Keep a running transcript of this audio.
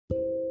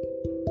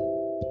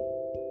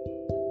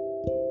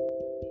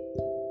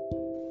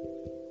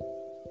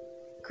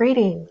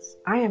Greetings,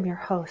 I am your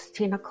host,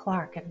 Tina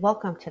Clark, and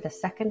welcome to the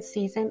second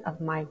season of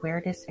my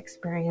Weirdest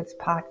Experience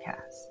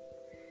podcast.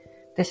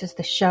 This is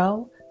the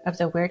show of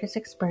the weirdest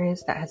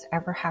experience that has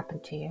ever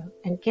happened to you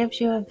and gives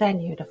you a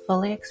venue to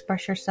fully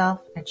express yourself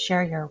and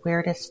share your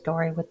weirdest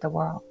story with the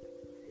world.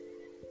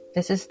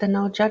 This is the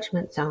No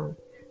Judgment Zone,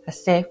 a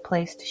safe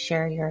place to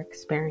share your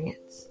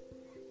experience.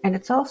 And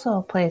it's also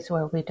a place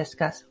where we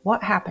discuss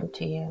what happened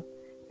to you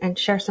and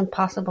share some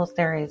possible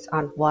theories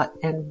on what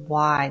and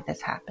why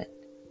this happened.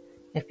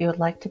 If you would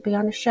like to be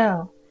on the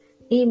show,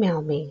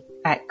 email me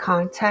at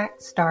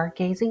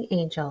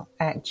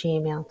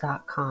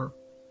contactstargazingangel@gmail.com.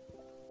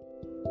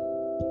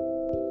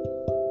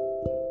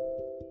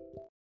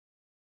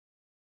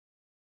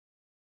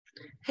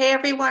 Hey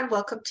everyone,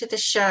 welcome to the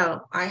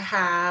show. I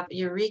have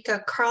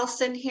Eureka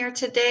Carlson here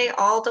today,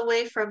 all the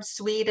way from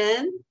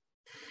Sweden.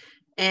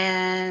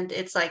 And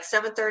it's like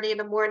 7:30 in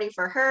the morning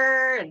for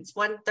her, and it's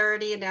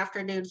 1:30 in the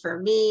afternoon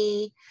for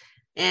me.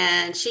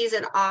 And she's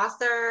an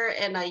author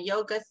and a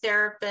yoga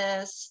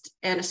therapist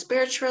and a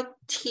spiritual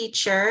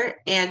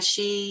teacher. And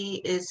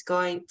she is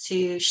going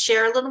to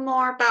share a little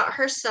more about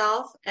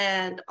herself.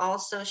 And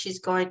also she's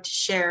going to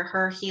share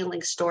her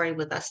healing story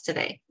with us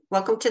today.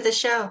 Welcome to the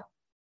show.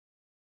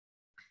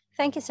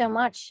 Thank you so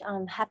much.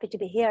 I'm happy to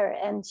be here.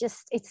 And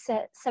just it's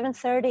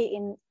 7:30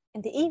 in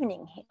the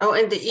evening. Oh,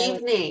 in the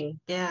evening.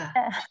 Yeah.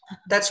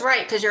 That's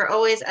right, because you're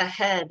always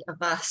ahead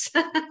of us.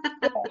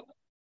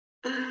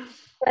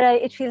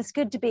 But it feels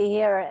good to be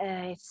here.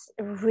 It's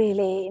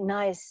really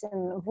nice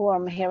and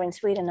warm here in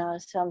Sweden now.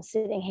 So I'm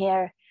sitting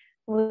here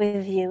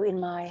with you in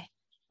my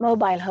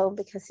mobile home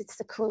because it's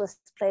the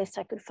coolest place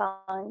I could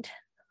find.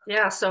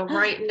 Yeah, so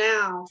right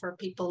now, for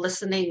people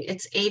listening,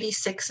 it's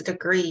 86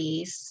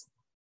 degrees,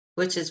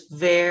 which is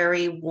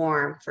very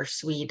warm for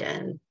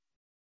Sweden.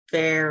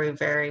 Very,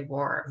 very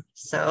warm.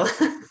 So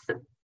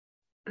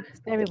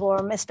it's very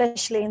warm,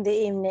 especially in the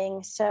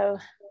evening. So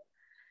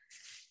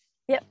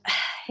yep,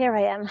 here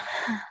I am.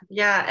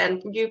 Yeah,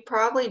 and you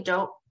probably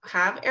don't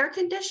have air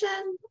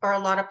condition, or a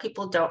lot of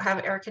people don't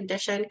have air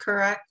condition,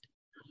 correct?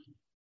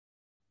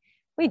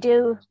 We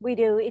do.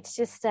 It's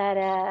just that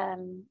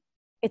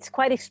it's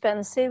quite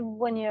expensive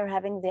when you're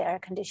having the air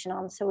condition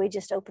on, so we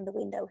just open the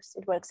windows.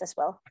 It works as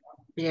well.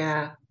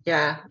 Yeah.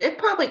 It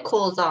probably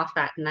cools off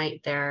at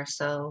night there,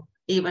 so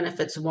even if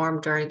it's warm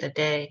during the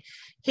day.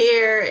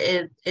 Here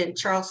in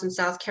Charleston,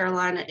 South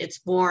Carolina, it's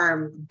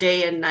warm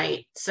day and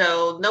night.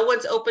 So no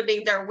one's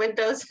opening their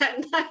windows at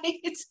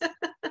night.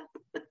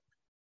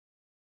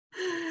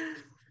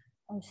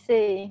 I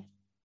see.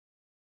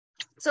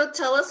 So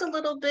tell us a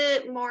little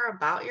bit more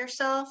about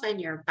yourself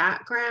and your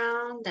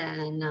background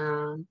and,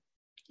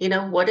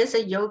 what is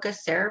a yoga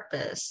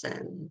therapist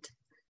and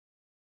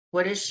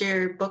what is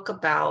your book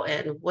about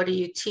and what do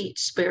you teach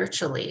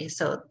spiritually?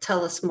 So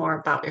tell us more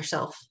about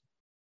yourself.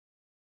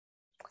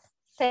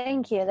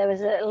 Thank you. There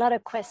was a lot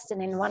of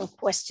questions in one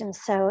question,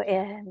 so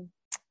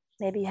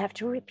maybe you have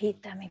to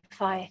repeat them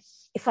if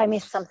I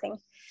miss something.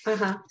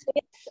 Uh-huh. So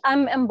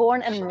I'm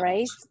born and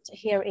raised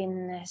here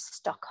in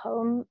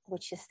Stockholm,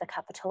 which is the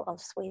capital of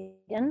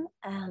Sweden,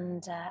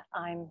 and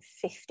I'm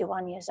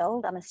 51 years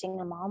old. I'm a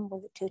single mom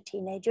with 2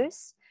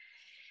 teenagers.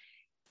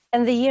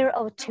 In the year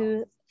of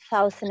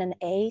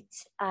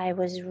 2008, I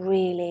was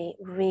really,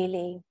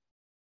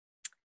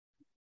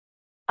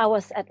 I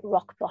was at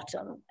rock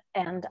bottom.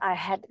 And I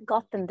had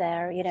gotten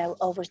there,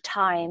 over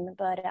time,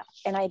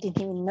 and I didn't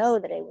even know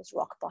that it was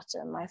rock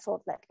bottom. I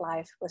thought that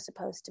life was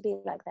supposed to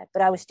be like that,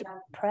 but I was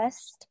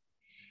depressed,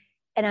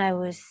 and I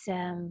was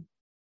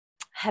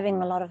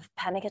having a lot of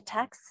panic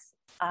attacks.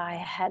 I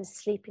had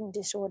sleeping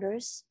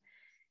disorders,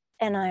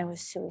 and I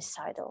was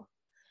suicidal.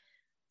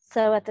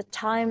 So at the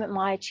time,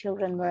 my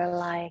children were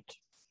like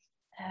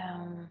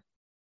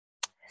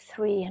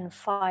 3 and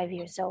 5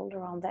 years old,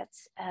 around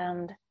that,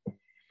 and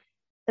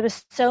there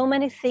were so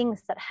many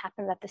things that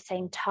happened at the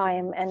same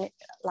time. And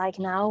like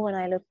now, when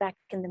I look back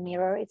in the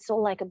mirror, it's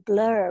all like a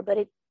blur. But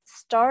it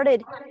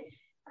started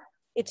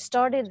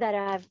that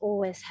I've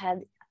always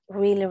had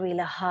really,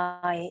 really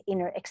high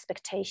inner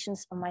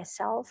expectations of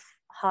myself,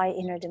 high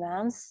inner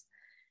demands.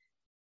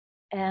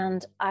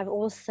 And I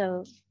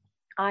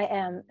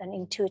am an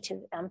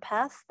intuitive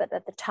empath. But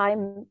at the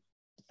time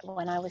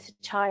when I was a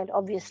child,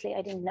 obviously,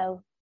 I didn't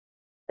know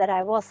that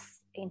I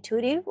was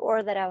intuitive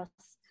or that I was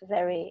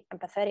very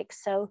empathetic.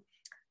 So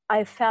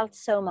I felt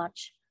so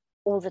much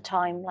all the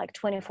time, like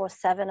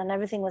 24/7, and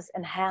everything was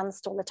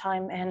enhanced all the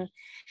time.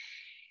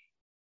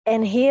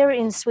 And here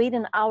in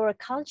Sweden, our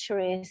culture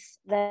is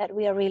that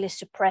we are really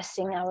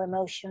suppressing our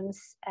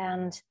emotions.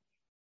 And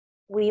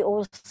we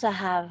also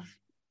have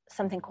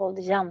something called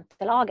the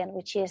Jantelagen,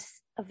 which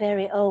is a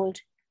very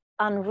old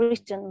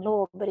unwritten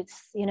law, but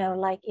it's,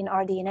 like in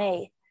our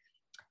DNA,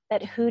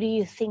 that who do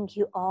you think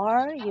you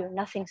are? You're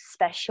nothing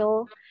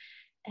special.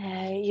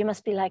 You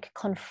must be like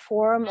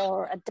conform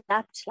or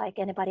adapt like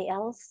anybody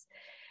else.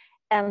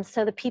 And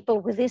so the people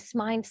with this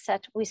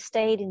mindset, we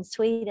stayed in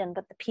Sweden,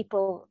 but the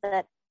people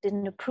that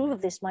didn't approve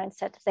of this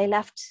mindset, they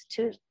left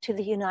to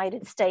the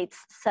United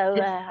States. So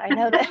I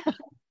know that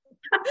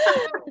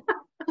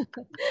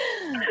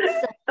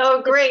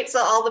Oh, great. So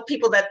all the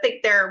people that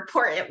think they're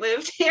important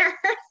moved here.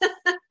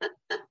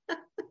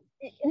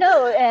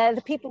 No,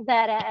 the people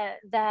that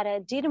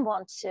didn't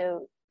want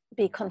to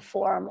be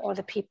conform, or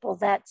the people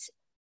that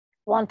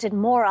wanted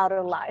more out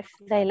of life,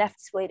 they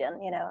left Sweden,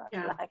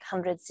 like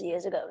hundreds of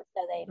years ago.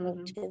 So they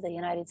moved to the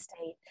United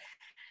States,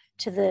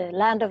 to the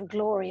land of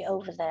glory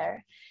over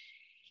there.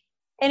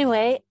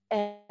 Anyway,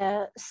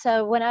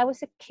 so when I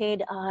was a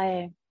kid,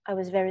 I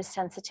was very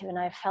sensitive, and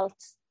I felt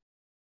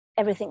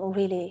everything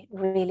really,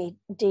 really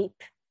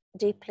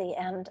deeply.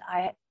 And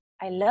I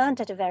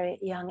learned at a very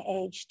young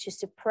age to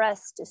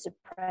suppress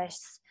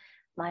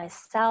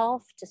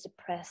myself, to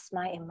suppress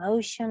my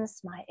emotions,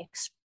 my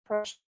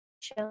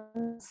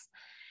expressions.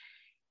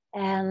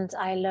 And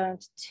I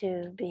learned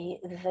to be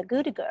the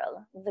good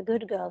girl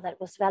that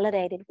was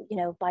validated,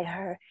 by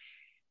her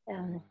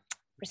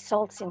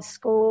results in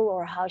school,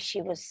 or how if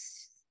she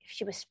was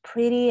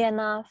pretty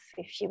enough,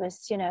 if she was,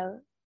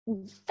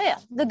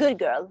 the good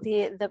girl,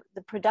 the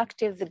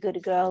productive, the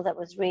good girl that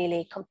was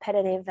really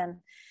competitive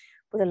and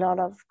with a lot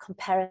of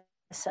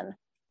comparison.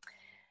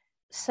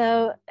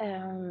 So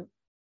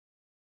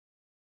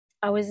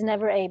I was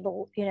never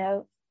able,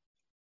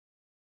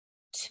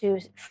 to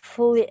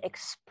fully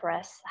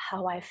express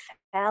how I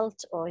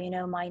felt, or,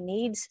 my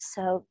needs.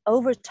 So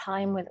over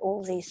time, with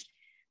all these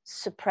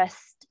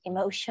suppressed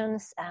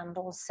emotions and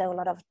also a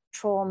lot of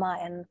trauma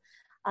and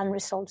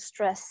unresolved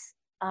stress,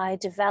 I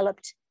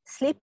developed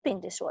sleeping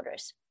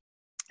disorders.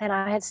 And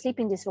I had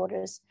sleeping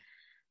disorders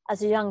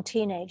as a young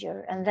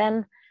teenager. And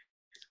then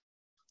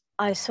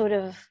I sort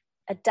of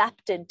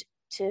adapted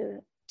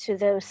to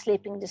those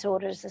sleeping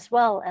disorders as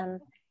well.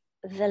 And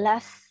the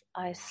less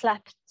I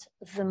slept,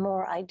 the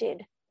more I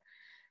did.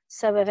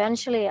 So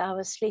eventually I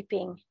was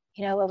sleeping,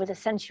 over the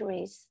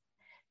centuries,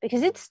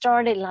 because it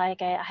started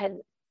like I had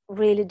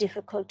really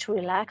difficult to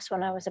relax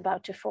when I was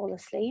about to fall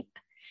asleep.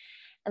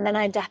 And then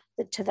I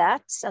adapted to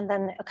that. And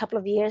then a couple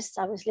of years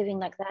I was living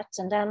like that.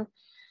 And then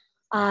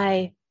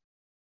I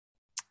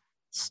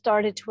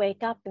started to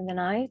wake up in the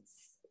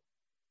nights,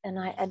 and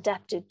I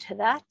adapted to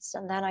that.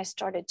 And then I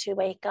started to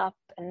wake up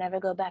and never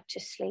go back to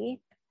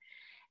sleep.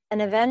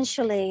 And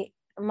eventually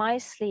my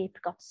sleep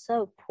got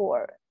so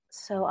poor,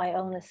 so I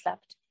only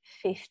slept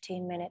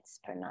 15 minutes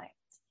per night.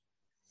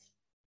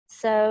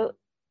 So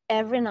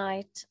every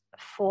night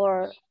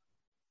for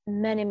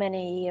many,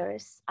 many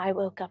years, I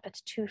woke up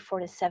at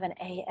 2:47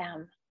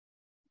 a.m.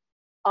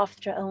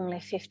 after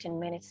only 15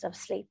 minutes of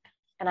sleep.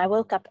 And I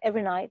woke up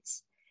every night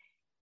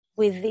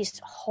with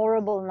these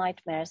horrible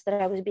nightmares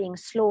that I was being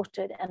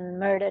slaughtered and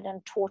murdered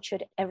and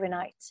tortured every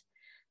night.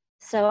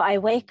 So I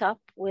wake up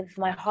with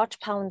my heart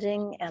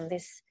pounding and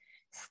this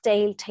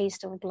stale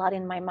taste of blood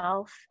in my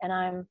mouth, and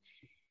I'm,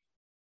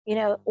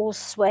 all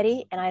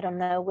sweaty, and I don't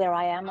know where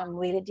I am. I'm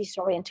really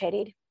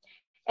disorientated.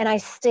 And I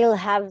still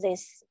have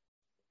these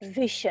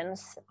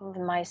visions of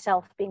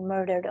myself being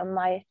murdered on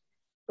my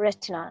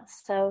retina.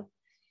 So,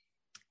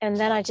 and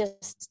then I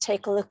just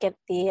take a look at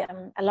the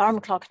alarm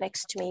clock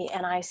next to me,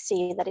 and I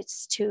see that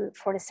it's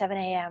 2:47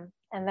 a.m.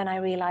 And then I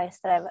realize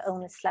that I've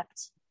only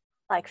slept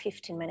like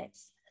 15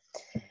 minutes.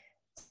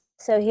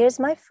 So here's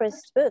my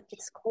first book.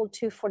 It's called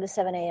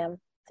 2:47 a.m.,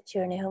 The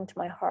Journey Home to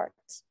My Heart.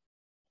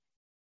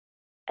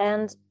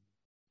 And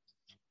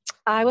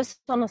I was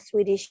on a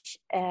Swedish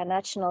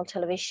national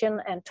television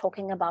and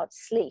talking about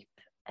sleep.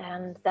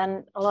 And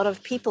then a lot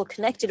of people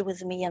connected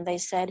with me, and they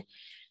said,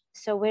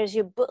 so where's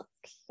your book?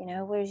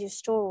 Where's your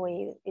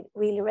story? It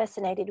really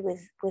resonated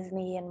with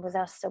me and with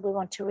us, so we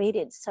want to read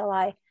it. So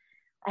I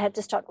had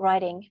to start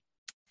writing.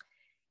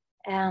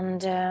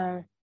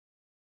 And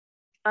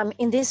I'm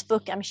in this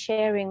book, I'm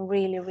sharing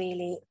really,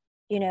 really,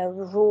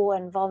 raw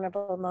and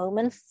vulnerable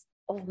moments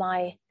of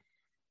my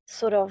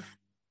sort of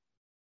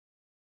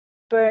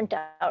burnt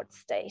out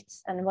state,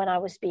 and when I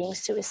was being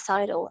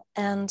suicidal.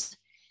 And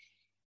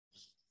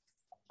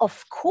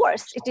of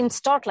course, it didn't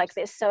start like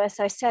this. So as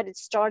I said, it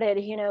started,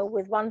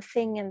 with one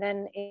thing, and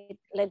then it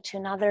led to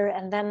another.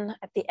 And then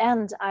at the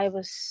end, I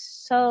was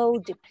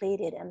so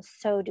depleted and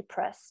so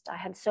depressed. I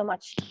had so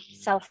much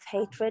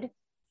self-hatred.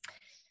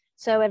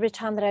 So every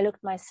time that I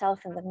looked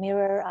myself in the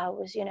mirror, I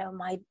was,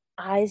 my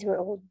eyes were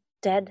all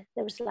dead.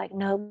 There was like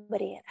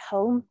nobody at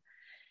home.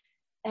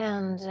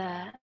 And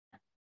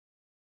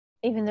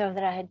even though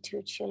that I had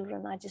 2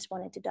 children, I just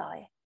wanted to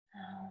die.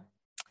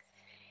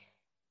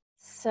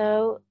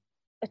 So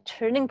a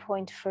turning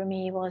point for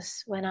me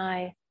was when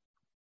I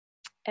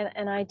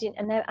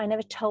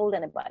never told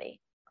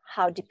anybody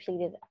how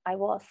depleted I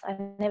was. I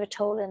never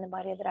told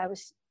anybody that I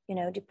was,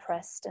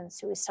 depressed and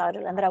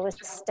suicidal, and that I was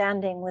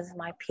standing with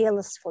my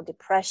pills for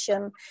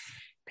depression,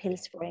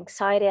 pills for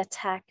anxiety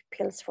attack,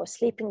 pills for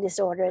sleeping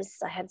disorders.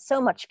 I had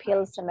so much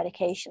pills and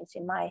medications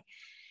in my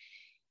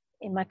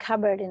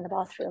cupboard in the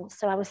bathroom.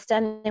 So I was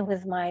standing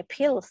with my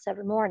pills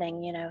every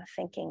morning,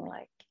 thinking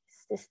like,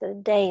 is this the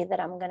day that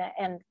I'm going to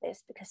end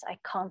this? Because I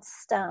can't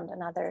stand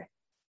another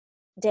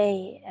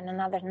day and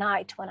another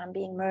night when I'm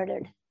being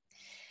murdered.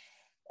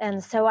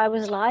 And so I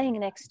was lying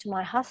next to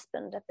my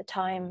husband at the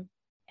time,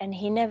 And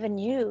he never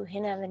knew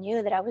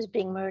that I was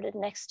being murdered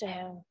next to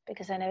him,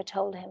 because I never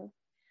told him.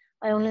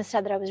 I only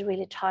said that I was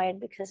really tired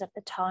because at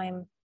the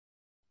time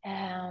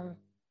I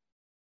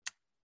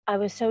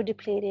was so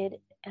depleted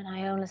and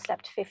I only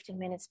slept 15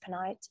 minutes per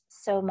night.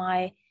 So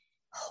my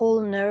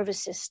whole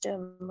nervous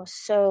system was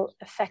so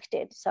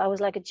affected. So I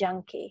was like a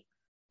junkie.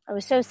 I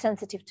was so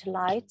sensitive to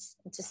lights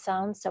and to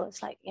sound. So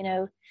it's like,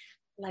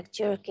 like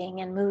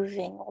jerking and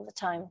moving all the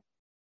time.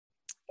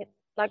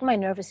 Like my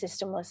nervous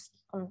system was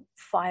on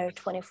fire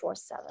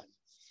 24/7.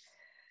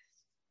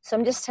 So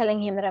I'm just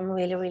telling him that I'm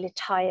really, really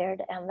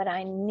tired and that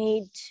I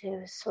need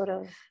to sort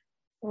of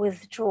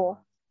withdraw,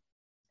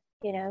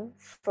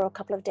 for a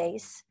couple of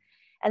days.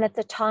 And at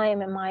the time,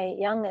 my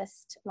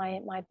youngest,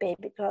 my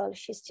baby girl,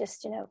 she's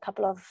just, a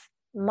couple of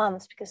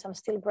months, because I'm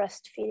still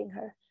breastfeeding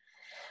her.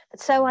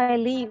 But so I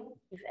leave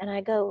and I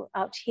go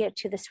out here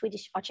to the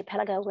Swedish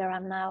archipelago where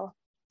I'm now.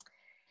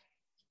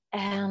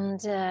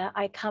 And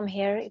I come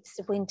here, it's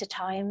the winter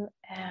time,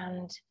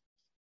 and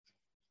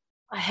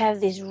I have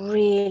this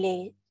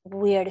really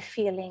weird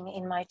feeling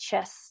in my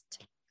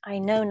chest. I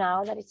know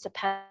now that it's a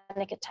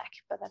panic attack,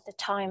 but at the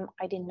time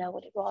I didn't know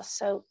what it was.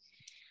 So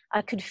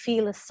I could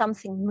feel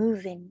something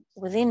moving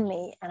within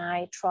me, and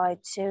I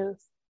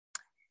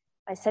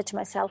said to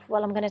myself,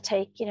 well, I'm going to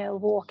take, a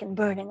walk and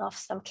burning off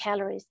some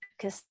calories,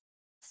 because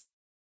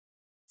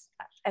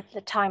at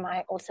the time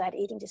I also had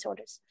eating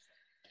disorders.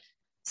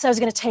 So I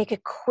was going to take a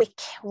quick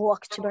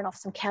walk to burn off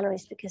some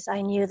calories, because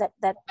I knew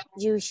that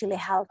usually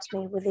helped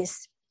me with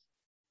this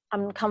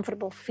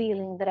uncomfortable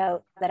feeling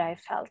that I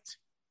felt.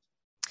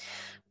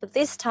 But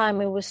this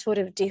time it was sort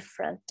of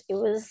different. It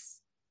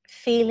was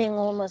feeling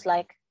almost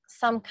like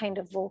some kind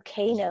of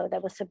volcano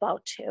that was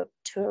about to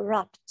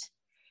erupt.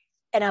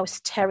 And I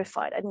was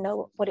terrified. I didn't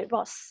know what it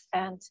was.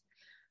 And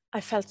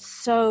I felt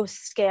so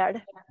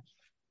scared.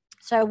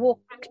 So I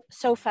walked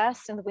so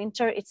fast in the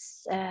winter.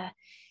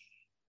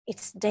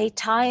 It's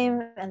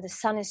daytime and the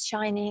sun is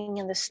shining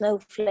and the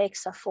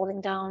snowflakes are falling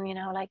down,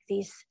 like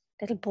these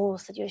little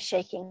balls that you're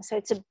shaking. So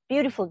it's a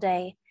beautiful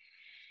day.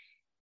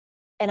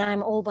 And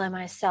I'm all by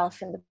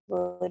myself in the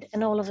wood.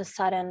 And all of a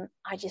sudden,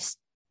 I just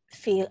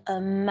feel a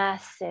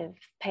massive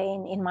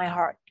pain in my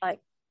heart,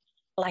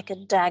 like a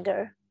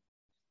dagger,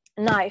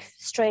 knife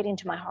straight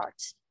into my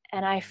heart.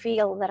 And I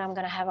feel that I'm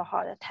going to have a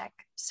heart attack.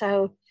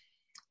 So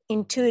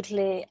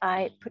intuitively,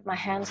 I put my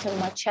hands on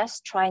my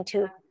chest, trying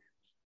to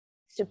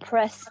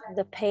suppress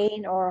the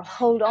pain or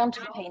hold on to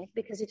the pain,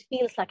 because it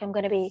feels like I'm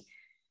going to be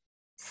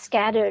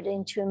scattered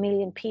into a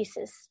million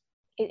pieces.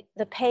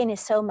 The pain is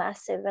so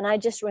massive. And I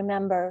just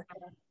remember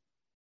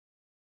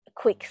a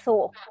quick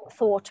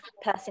thought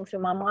passing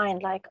through my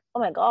mind, like, oh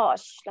my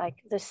gosh, like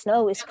the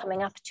snow is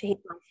coming up to hit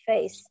my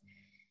face.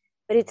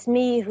 But it's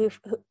me who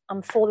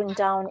I'm falling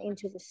down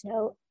into the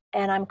snow,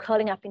 and I'm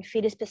curling up in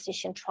fetus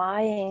position,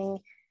 trying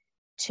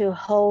to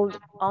hold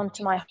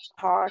onto my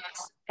heart.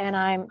 And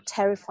I'm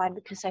terrified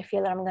because I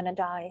feel that I'm going to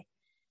die.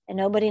 And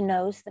nobody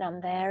knows that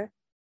I'm there.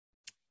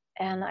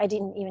 And I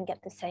didn't even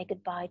get to say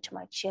goodbye to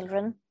my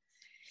children.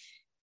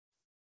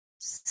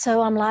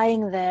 So I'm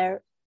lying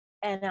there,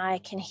 and I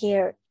can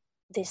hear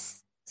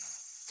this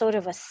sort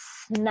of a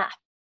snap,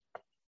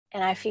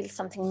 and I feel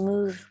something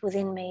move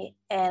within me,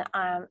 and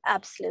I'm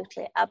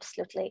absolutely,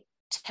 absolutely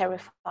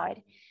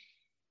terrified.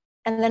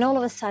 And then all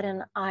of a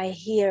sudden I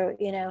hear,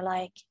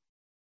 like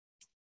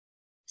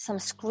some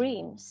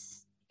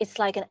screams. It's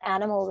like an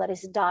animal that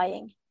is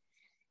dying.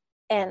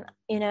 And,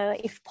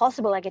 if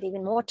possible, I get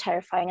even more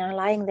terrifying. I'm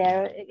lying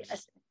there,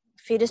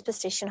 fetus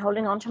position,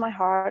 holding onto my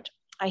heart.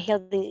 I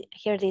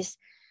hear these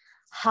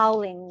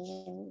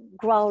howling,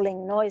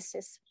 growling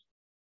noises.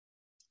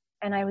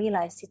 And I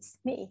realize it's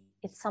me.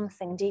 It's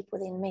something deep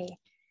within me.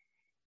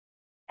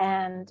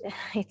 And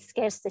it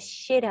scares the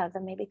shit out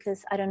of me,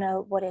 because I don't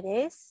know what it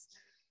is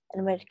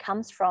and where it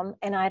comes from.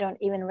 And I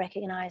don't even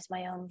recognize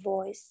my own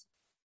voice.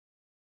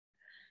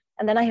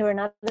 And then I hear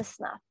another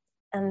snap.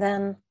 And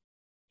then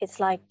it's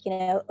like,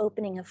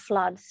 opening a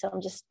flood. So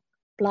I'm just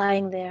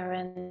lying there,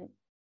 and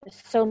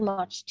there's so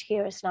much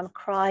tears, and I'm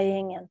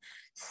crying and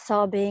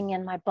sobbing,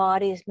 and my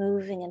body is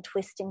moving and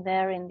twisting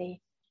there in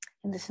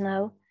the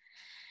snow.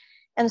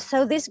 And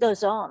so this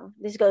goes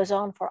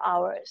on for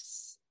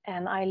hours,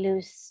 and I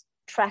lose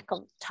track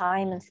of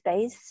time and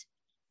space.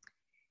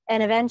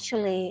 And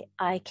eventually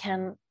I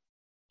can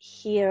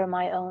hear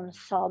my own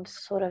sobs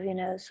sort of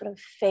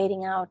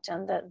fading out,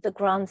 and the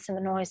grunts and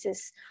the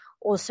noises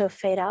also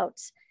fade out.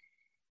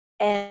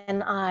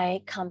 And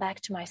I come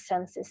back to my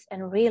senses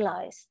and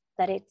realize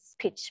that it's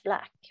pitch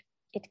black.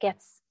 It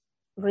gets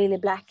really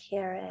black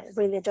here,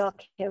 really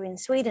dark here in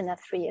Sweden at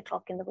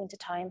 3:00 in the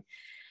wintertime.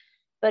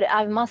 But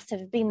I must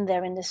have been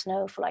there in the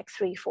snow for like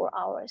 3-4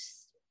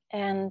 hours.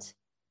 And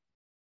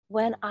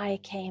when I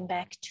came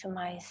back to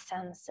my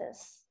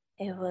senses,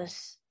 it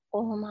was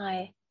all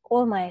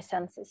my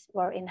senses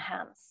were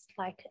enhanced.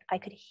 Like I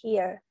could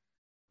hear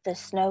the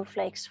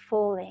snowflakes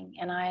falling,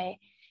 and I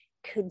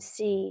could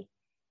see,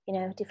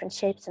 different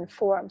shapes and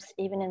forms,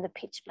 even in the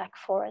pitch black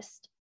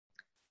forest.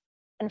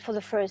 And for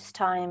the first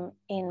time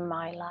in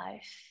my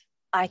life,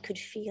 I could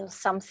feel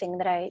something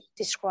that I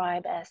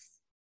describe as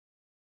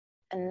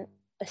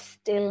a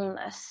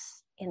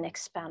stillness in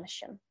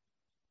expansion.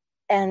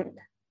 And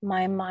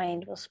my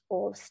mind was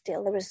all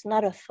still. There was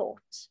not a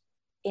thought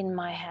in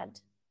my head,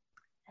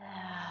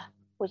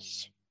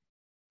 which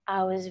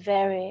I was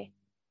very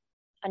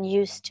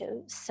unused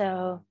to.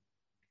 So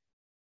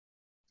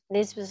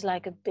this was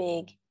like a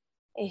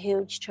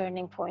huge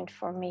turning point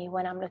for me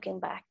when I'm looking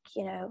back,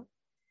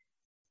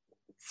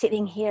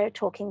 sitting here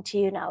talking to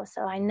you now.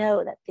 So I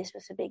know that this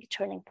was a big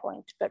turning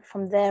point. But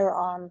from there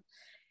on,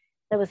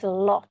 there was a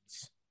lot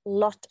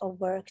of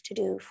work to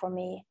do for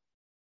me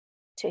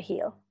to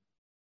heal.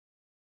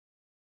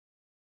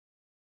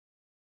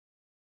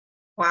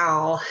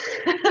 Wow.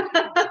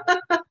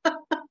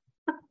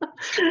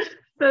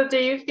 So do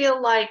you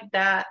feel like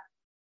that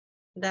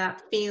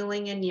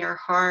feeling in your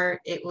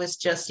heart, it was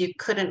just you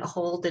couldn't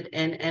hold it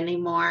in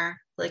anymore?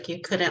 Like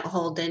you couldn't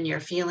hold in your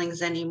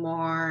feelings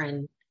anymore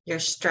and your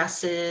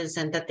stresses,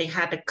 and that they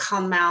had to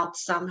come out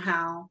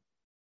somehow?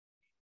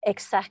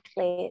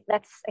 Exactly.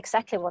 That's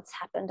exactly what's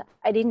happened.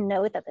 I didn't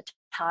know it at the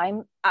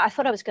time. I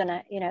thought I was going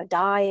to,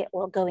 die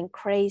or going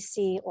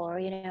crazy or,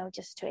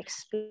 just to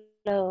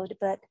explode.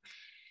 But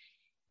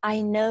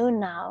I know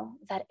now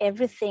that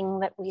everything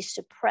that we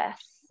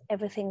suppress,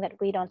 everything that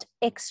we don't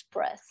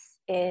express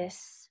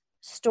is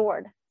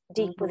stored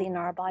deep within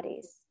our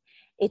bodies.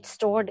 It's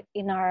stored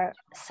in our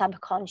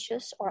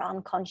subconscious or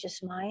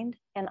unconscious mind,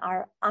 and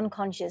our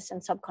unconscious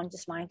and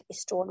subconscious mind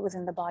is stored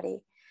within the body,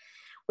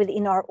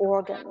 within our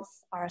organs,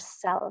 our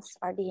cells,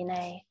 our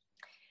DNA.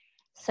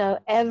 So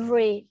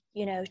every,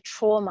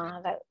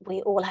 trauma that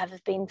we all have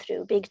been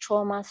through, big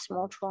traumas,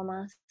 small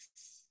traumas,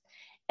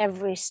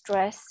 every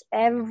stress,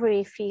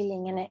 every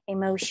feeling and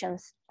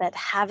emotions that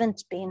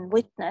haven't been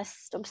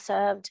witnessed,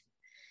 observed,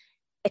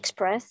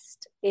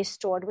 expressed is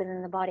stored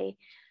within the body.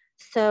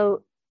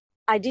 So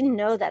I didn't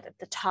know that at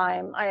the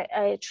time.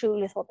 I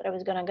truly thought that I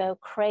was going to go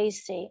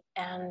crazy.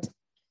 And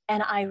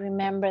I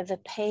remember the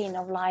pain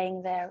of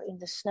lying there in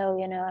the snow,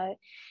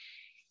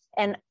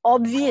 and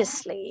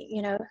obviously,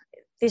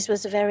 this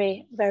was a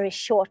very, very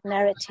short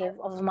narrative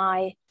of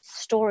my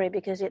story,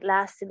 because it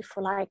lasted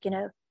for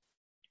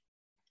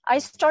I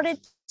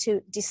started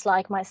to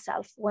dislike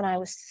myself when I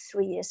was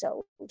 3 years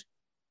old.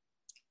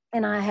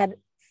 And I had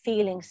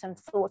feelings and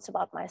thoughts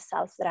about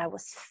myself that I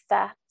was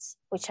fat,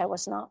 which I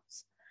was not,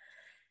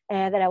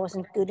 that I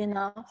wasn't good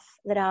enough,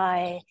 that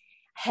I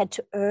had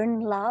to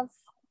earn love,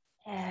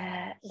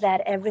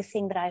 that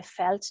everything that I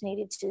felt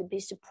needed to be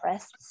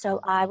suppressed. So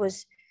I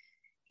was,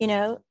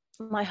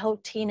 my whole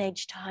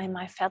teenage time,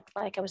 I felt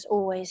like I was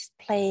always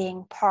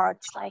playing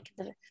parts, like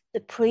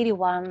the pretty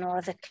one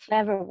or the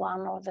clever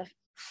one or the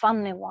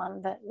funny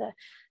one,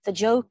 the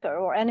joker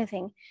or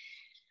anything.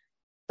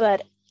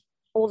 But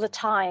all the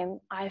time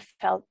I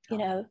felt,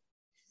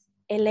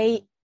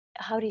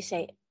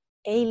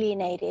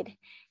 alienated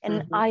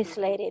and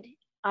isolated.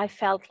 I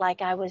felt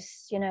like I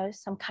was,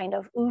 some kind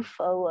of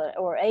UFO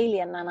or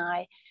alien, and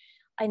I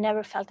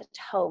never felt at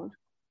home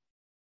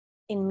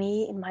in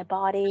me, in my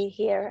body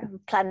here on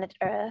planet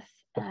Earth.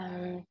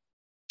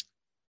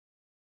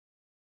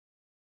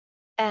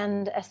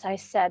 And as I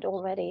said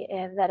already,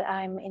 that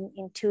I'm an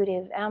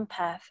intuitive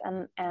empath,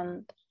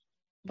 and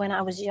when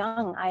I was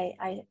young,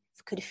 I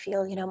could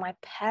feel, my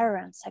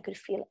parents, I could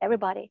feel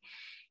everybody,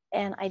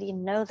 and I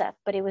didn't know that,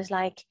 but it was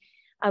like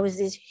I was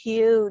this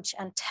huge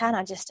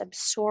antenna just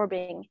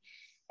absorbing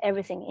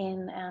everything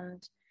in,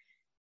 and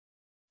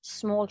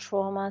small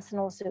traumas and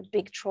also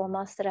big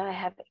traumas that I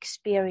have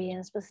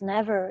experienced was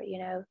never,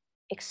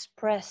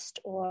 expressed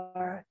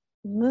or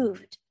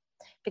moved.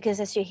 Because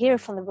as you hear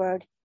from the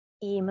word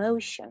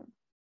emotion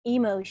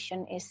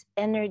is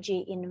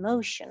energy in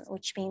motion,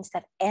 which means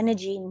that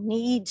energy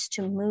needs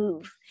to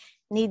move,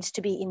 needs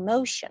to be in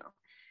motion.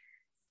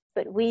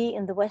 But we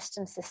in the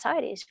Western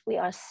societies, we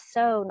are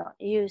so not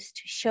used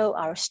to show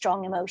our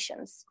strong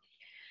emotions.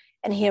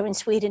 And here in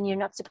Sweden, you're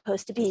not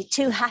supposed to be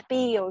too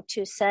happy or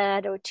too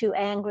sad or too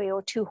angry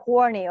or too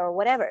horny or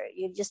whatever.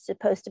 You're just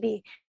supposed to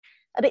be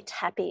a bit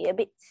happy, a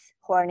bit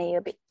horny,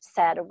 a bit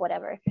sad or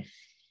whatever.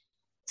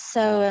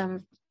 So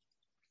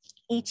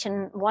each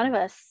and one of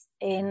us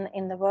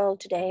in the world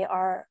today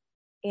are,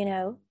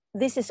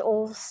 this is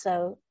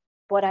also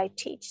what I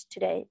teach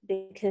today,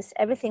 because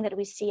everything that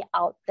we see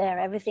out there,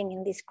 everything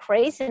in this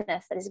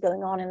craziness that is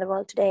going on in the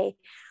world today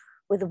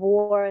with the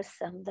wars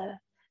and the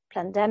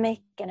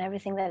pandemic and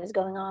everything that is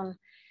going on,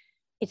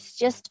 it's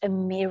just a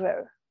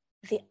mirror.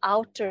 The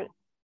outer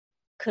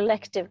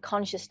collective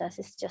consciousness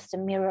is just a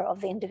mirror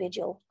of the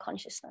individual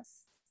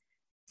consciousness.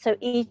 So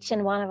each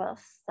and one of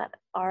us that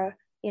are,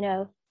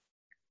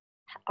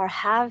 are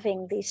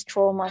having these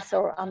traumas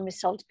or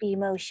unresolved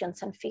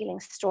emotions and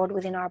feelings stored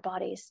within our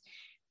bodies,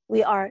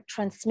 we are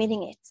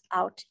transmitting it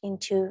out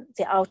into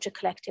the outer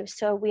collective.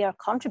 So we are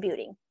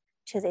contributing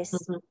to this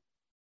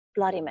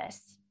bloody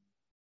mess.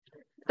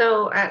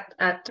 So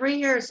at 3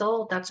 years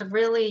old, that's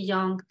really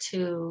young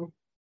to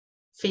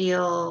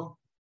feel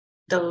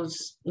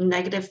those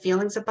negative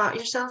feelings about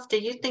yourself, do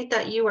you think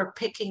that you were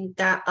picking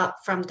that up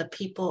from the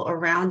people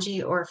around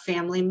you or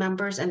family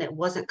members and it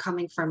wasn't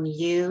coming from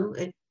you?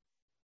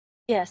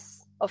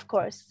 Yes, of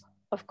course,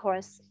 of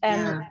course.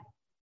 And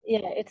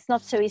yeah, it's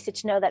not so easy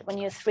to know that when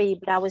you're 3,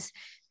 but I was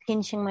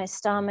pinching my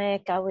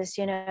stomach. I was,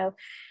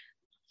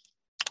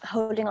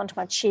 holding onto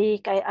my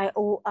cheek. I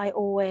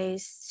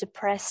always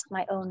suppressed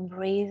my own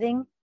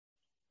breathing.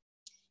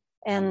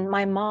 And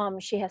my mom,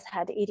 she has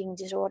had eating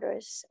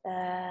disorders,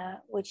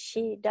 which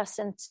she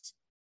doesn't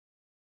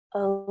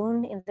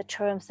own in the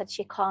terms that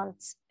she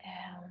can't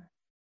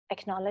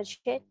acknowledge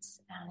it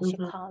and she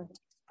can't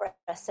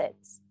express it.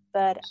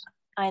 But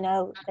I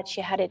know that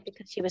she had it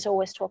because she was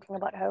always talking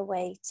about her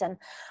weight and,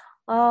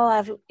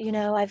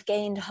 I've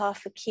gained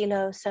half a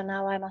kilo, so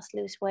now I must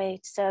lose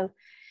weight. So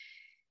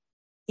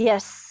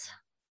yes,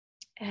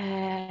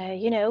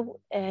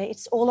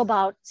 it's all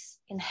about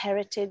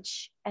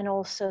heritage and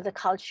also the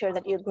culture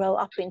that you grow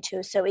up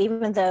into. So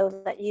even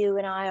though that you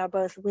and I are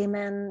both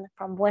women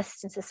from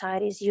Western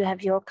societies, you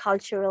have your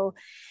cultural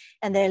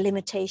and their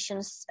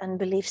limitations and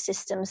belief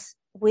systems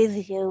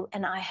with you,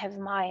 and I have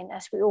mine,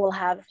 as we all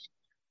have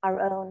our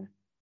own.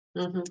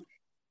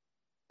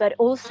 But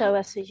also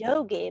as a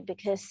yogi,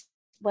 because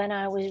when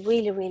I was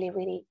really, really,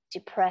 really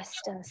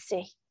depressed and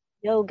sick,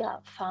 yoga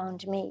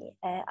found me.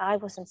 I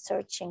wasn't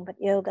searching, but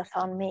yoga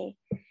found me.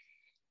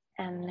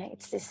 And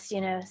it's this,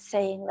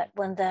 saying that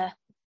when the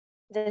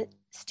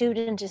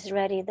student is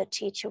ready, the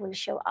teacher will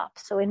show up.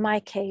 So in my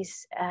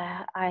case,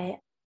 I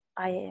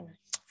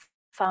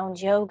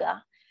found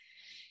yoga.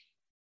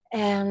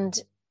 And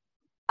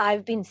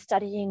I've been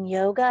studying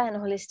yoga and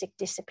holistic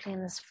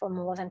disciplines for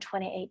more than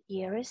 28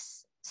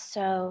 years.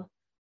 So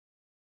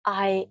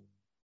I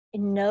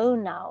know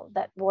now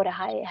that what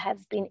I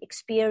have been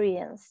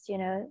experienced,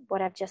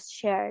 what I've just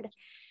shared,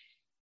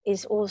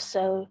 is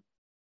also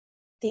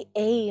the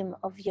aim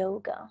of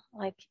yoga.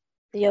 Like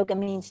the yoga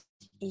means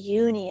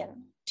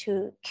union,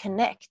 to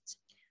connect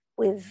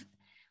with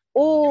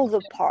all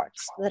the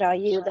parts that are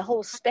you, the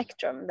whole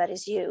spectrum that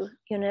is you,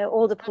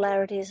 all the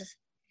polarities,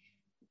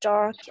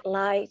 dark,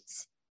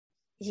 light,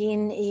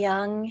 yin,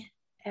 yang,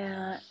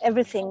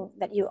 everything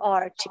that you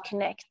are, to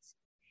connect.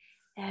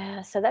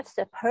 So that's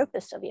the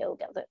purpose of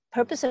yoga. The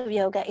purpose of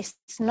yoga is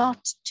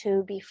not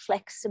to be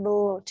flexible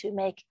or to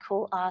make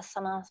cool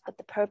asanas, but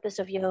the purpose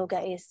of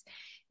yoga is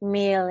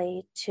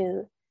merely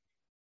to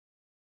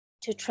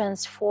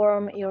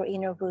transform your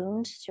inner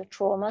wounds, your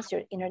traumas,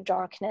 your inner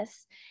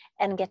darkness,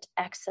 and get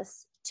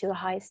access to a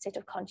high state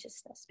of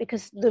consciousness.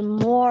 Because the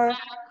more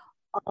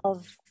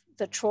of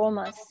the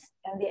traumas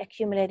and the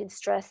accumulated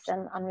stress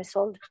and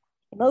unresolved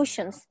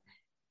emotions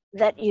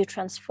that you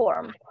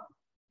transform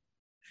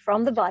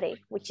from the body,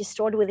 which is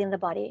stored within the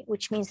body,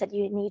 which means that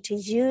you need to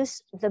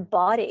use the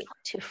body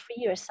to free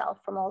yourself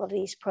from all of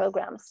these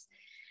programs.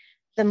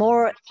 The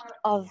more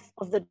of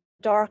the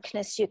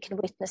darkness you can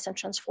witness and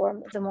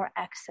transform, the more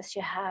access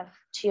you have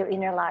to your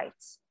inner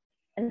lights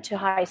and to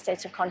high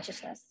states of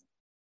consciousness.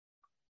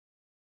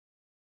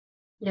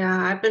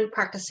 Yeah, I've been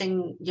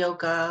practicing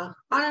yoga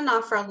on and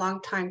off for a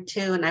long time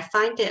too, and I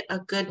find it a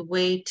good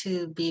way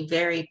to be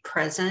very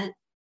present,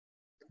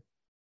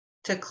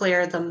 to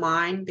clear the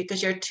mind,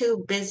 because you're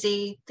too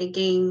busy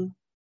thinking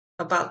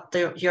about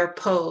your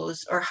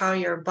pose or how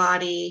your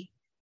body,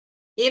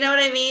 you know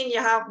what I mean? You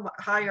have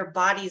how your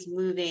body's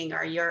moving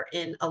or you're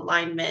in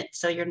alignment,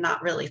 so you're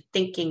not really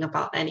thinking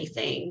about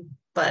anything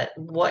but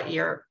what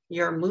your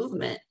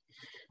movement.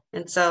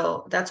 And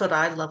so that's what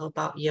I love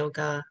about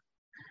yoga.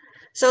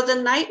 So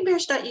the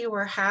nightmares that you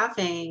were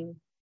having,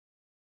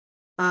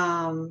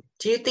 do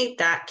you think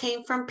that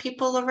came from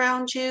people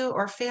around you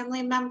or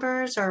family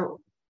members, or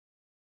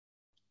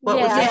what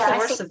was the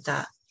source of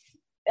that?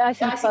 I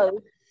think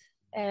both.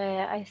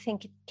 I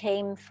think it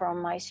came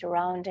from my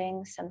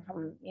surroundings and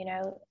from,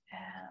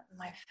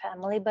 my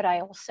family, but I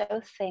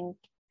also think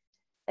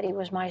that it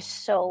was my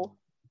soul,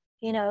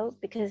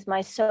 because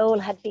my soul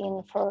had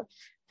been for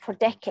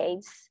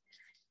decades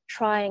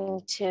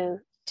trying to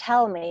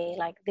tell me,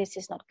 like, this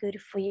is not good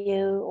for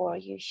you, or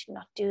you should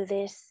not do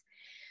this.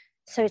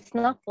 So it's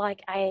not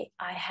like I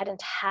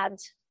hadn't had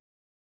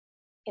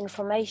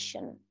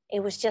information.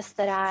 It was just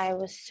that I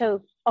was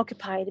so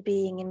occupied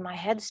being in my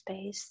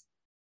headspace,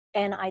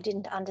 and I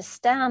didn't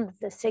understand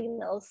the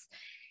signals,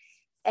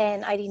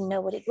 and I didn't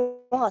know what it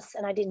was,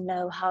 and I didn't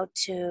know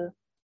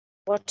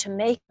what to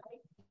make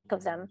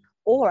of them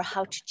or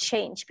how to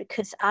change,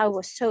 because I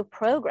was so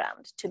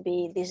programmed to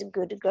be this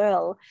good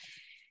girl,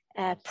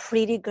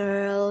 pretty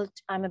girl.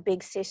 I'm a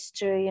big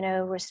sister,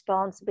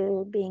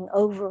 responsible, being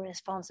over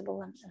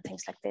responsible and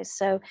things like this.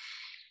 So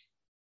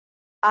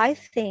I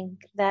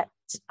think that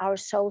our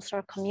souls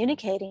are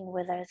communicating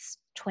with us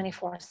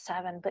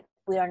 24/7, but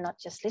we are not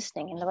just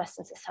listening. In the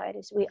Western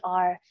societies, we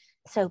are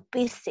so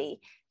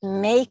busy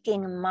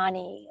making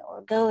money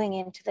or going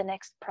into the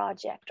next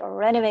project or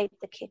renovate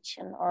the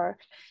kitchen, or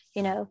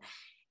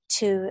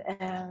too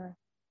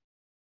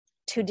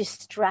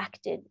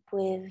distracted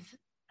with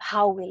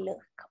how we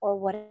look or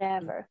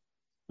whatever.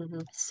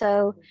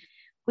 So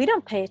we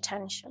don't pay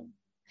attention.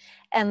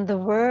 And the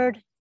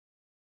word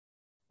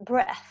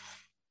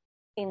breath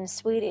in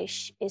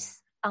Swedish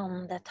is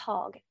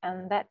andetag,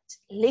 and that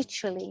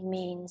literally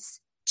means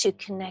to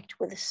connect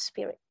with the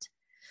spirit.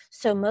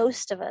 So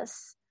most of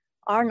us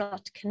are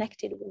not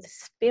connected with the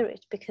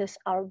spirit because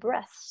our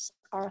breaths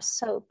are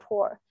so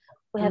poor.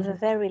 We have a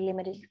very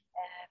limited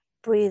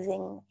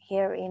breathing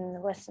here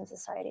in Western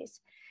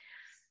societies.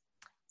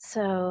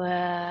 So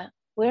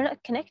we're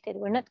not connected.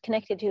 We're not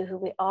connected to who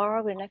we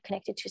are. We're not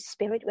connected to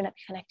spirit. We're not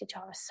connected to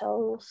our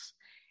souls.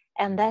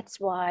 And that's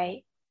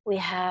why we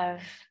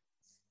have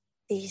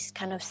these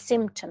kind of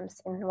symptoms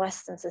in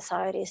Western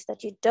societies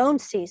that you don't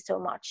see so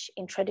much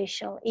in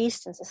traditional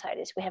Eastern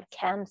societies. We have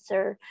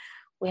cancer,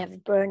 we have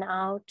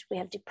burnout, we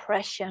have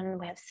depression,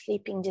 we have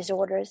sleeping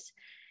disorders,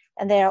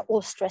 and they are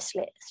all stress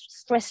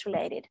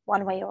related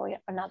one way or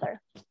another.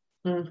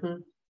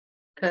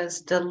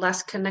 Because the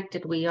less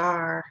connected we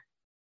are,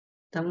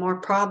 the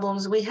more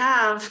problems we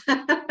have.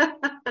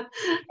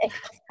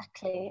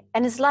 Exactly.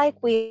 And it's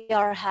like we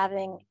are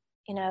having,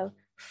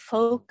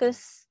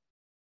 focus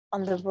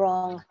on the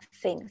wrong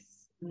things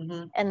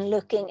and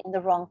looking in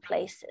the wrong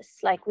places.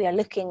 Like we are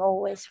looking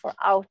always for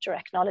outer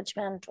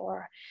acknowledgement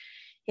or,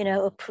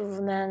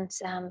 approval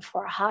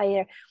for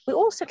higher. We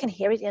also can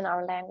hear it in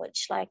our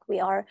language, like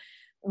we are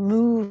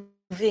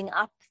moving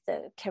up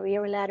the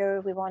career ladder.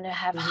 We want to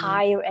have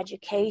higher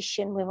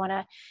education. We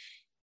want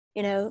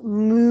to,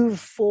 move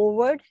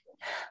forward.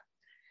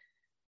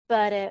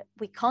 But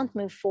we can't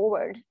move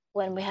forward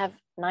when we have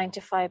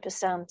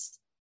 95%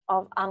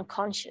 of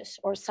unconscious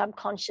or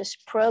subconscious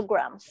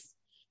programs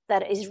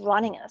that is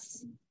running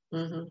us.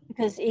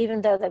 Because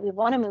even though that we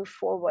want to move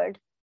forward,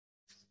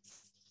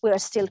 we are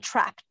still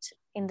trapped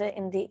in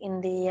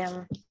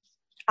the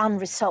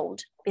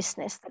unresolved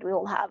business that we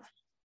all have.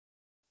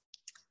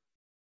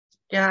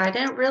 Yeah, I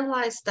didn't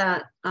realize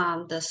that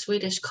the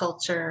Swedish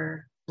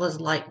culture was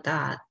like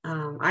that.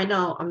 I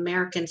know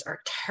Americans are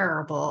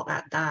terrible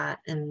at that,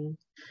 and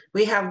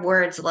we have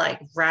words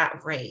like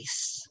rat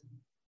race,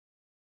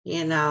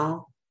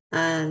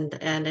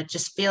 and it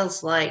just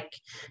feels like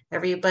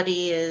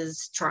everybody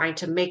is trying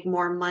to make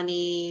more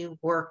money,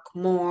 work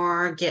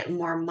more, get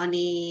more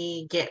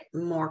money, get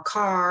more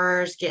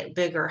cars, get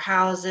bigger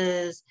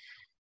houses,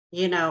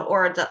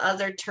 or the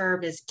other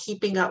term is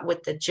keeping up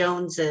with the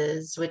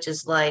Joneses, which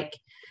is like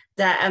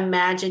that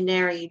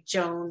imaginary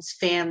Jones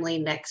family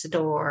next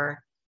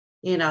door.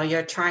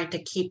 You're trying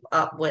to keep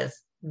up with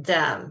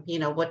them.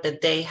 What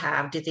did they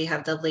have? Did they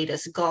have the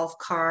latest golf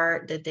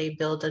cart? Did they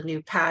build a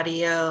new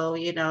patio?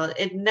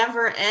 It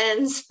never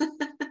ends.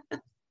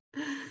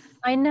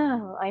 I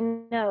know.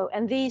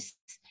 And these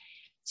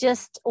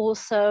just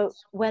also,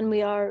 when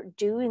we are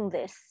doing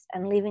this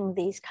and living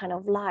these kind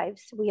of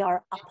lives, we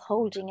are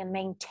upholding and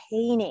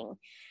maintaining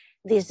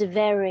this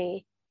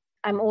very,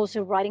 I'm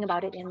also writing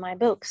about it in my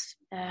books,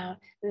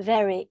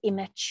 very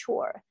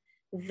immature,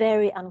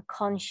 very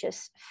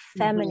unconscious,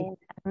 feminine,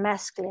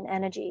 masculine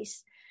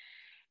energies.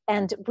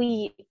 And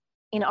we,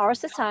 in our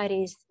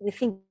societies, we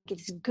think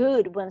it's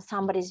good when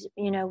somebody's,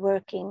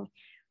 working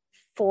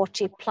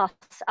 40 plus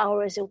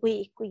hours a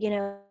week.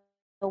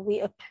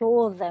 We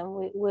applaud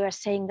them. We're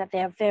saying that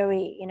they're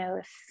very,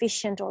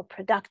 efficient or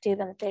productive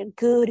and that they're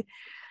good.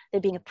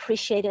 They're being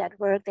appreciated at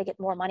work. They get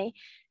more money.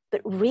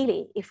 But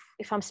really,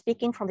 if I'm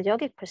speaking from the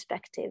yogic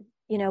perspective,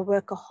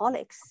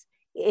 workaholics,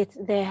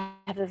 they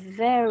have a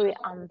very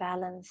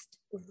unbalanced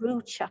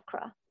root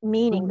chakra,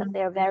 meaning that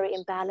they're very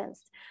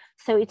imbalanced.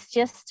 So it's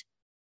just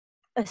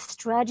a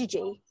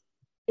strategy.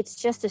 It's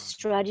just a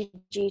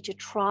strategy to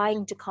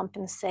trying to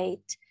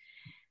compensate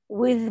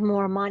with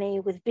more money,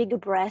 with bigger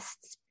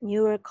breasts,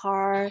 newer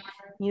car,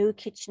 new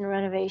kitchen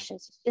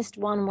renovations. Just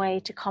one way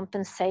to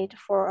compensate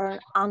for an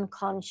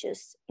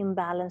unconscious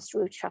imbalanced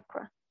root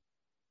chakra.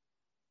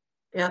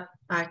 Yep,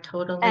 I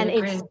totally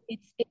agree.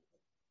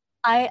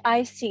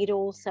 I see it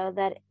also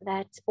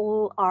that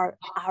all our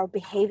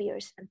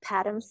behaviors and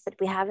patterns that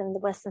we have in the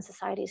Western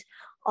societies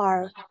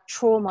are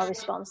trauma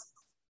responses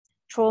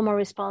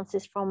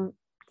from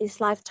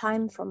this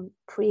lifetime, from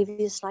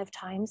previous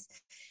lifetimes.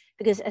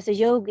 Because as a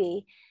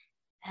yogi,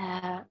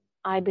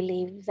 I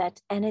believe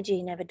that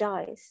energy never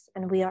dies,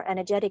 and we are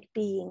energetic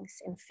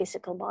beings in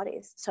physical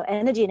bodies. So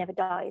energy never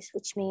dies,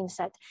 which means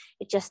that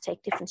it just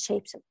takes different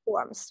shapes and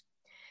forms.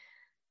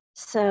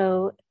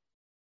 So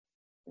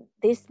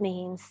this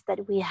means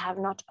that we have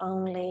not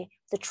only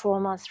the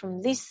traumas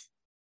and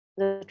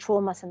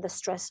the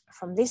stress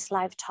from this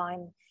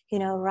lifetime,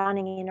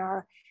 running in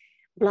our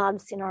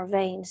bloods, in our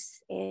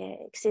veins,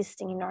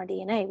 existing in our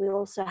DNA. We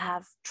also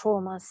have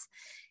traumas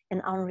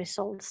and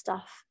unresolved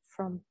stuff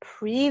from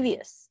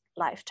previous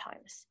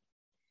lifetimes.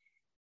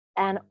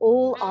 And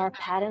all our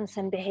patterns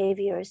and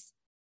behaviors,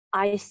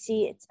 I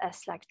see it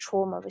as like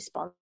trauma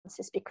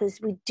responses,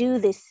 because we do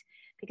this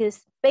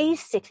because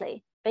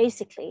basically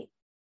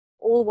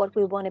all what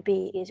we want to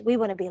be is we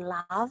want to be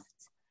loved,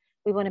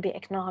 we want to be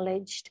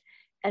acknowledged,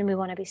 and we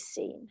want to be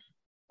seen,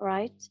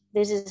 right?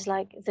 This is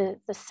like the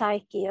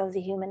psyche of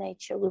the human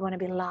nature. We want to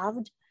be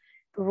loved,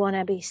 we want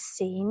to be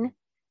seen,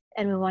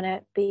 and we want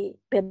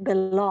to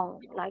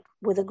belong, like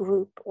with a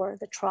group or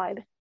the tribe.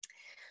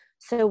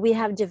 So we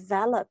have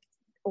developed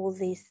all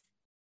these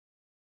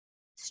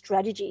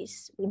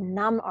strategies. We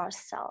numb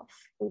ourselves,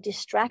 we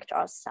distract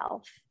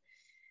ourselves,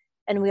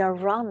 and we are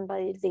run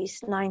by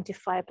these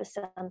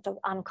 95% of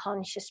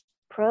unconscious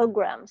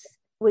programs,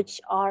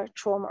 which are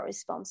trauma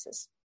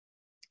responses.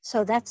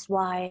 So that's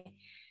why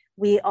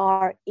we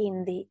are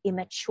in the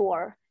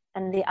immature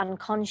and the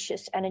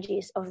unconscious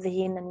energies of the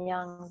yin and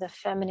yang, the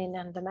feminine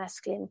and the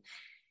masculine.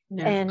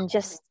 Yeah. And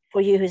just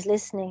for you who's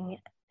listening,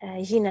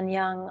 yin and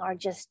yang are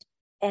just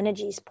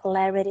energies,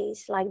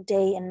 polarities, like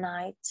day and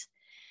night.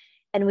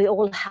 And we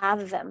all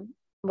have them,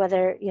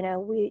 whether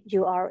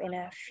you are in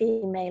a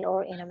female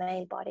or in a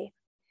male body.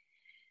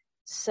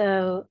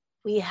 So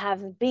we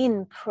have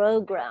been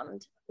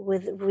programmed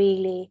with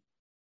really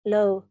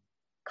low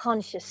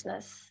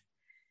consciousness.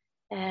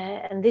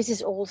 And this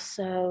is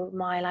also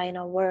my line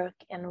of work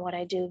and what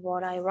I do,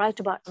 what I write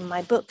about in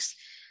my books.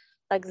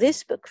 Like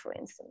this book, for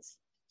instance.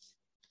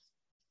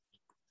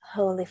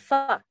 Holy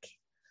fuck.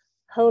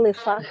 Holy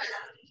fuck.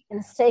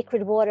 In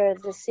Sacred Water,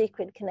 the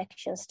secret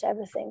connections to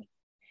everything.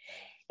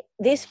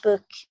 This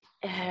book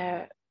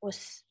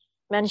was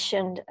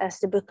mentioned as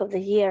the book of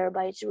the year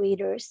by its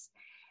readers.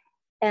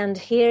 And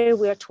here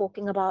we are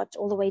talking about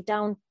all the way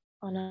down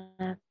on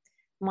a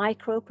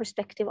micro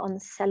perspective, on the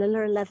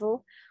cellular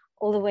level,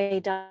 all the way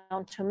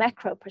down to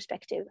macro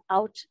perspective,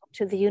 out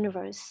to the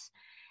universe.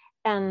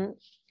 And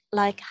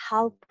like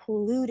how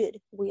polluted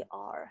we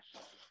are,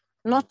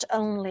 not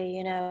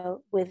only,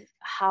 with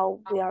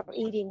how we are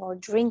eating or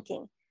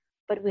drinking,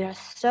 but we are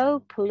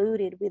so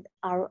polluted with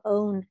our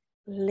own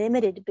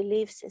limited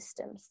belief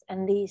systems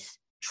and these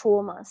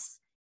traumas,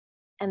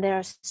 and they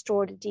are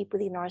stored deep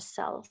within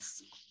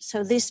ourselves.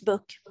 So this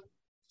book,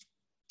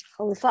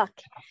 holy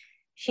fuck,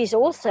 she's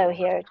also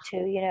here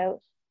to,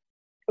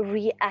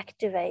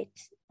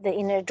 reactivate the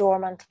inner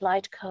dormant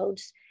light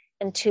codes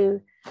and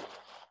to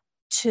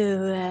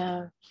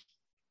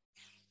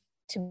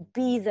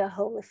be the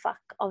holy fuck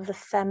of the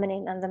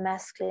feminine and the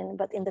masculine,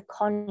 but in the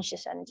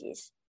conscious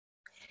energies.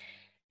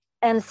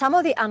 And some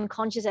of the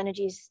unconscious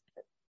energies,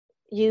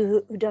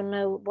 you who don't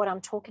know what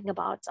I'm talking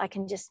about, I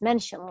can just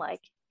mention,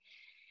 like,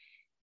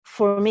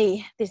 for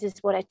me, this is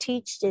what I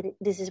teach,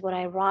 this is what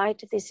I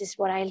write, this is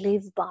what I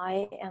live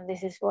by, and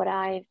this is what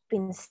I've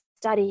been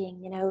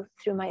studying,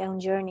 through my own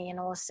journey, and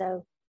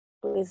also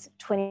with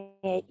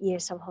 28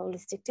 years of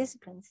holistic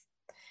disciplines.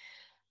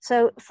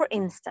 So, for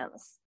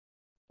instance,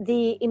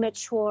 the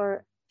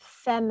immature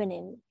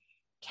feminine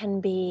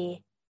can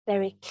be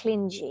very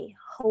clingy,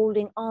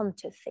 holding on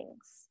to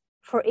things.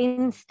 For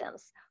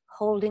instance,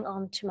 holding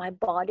on to my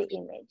body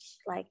image,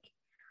 like,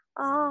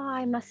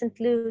 I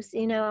mustn't lose,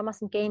 I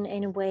mustn't gain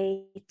any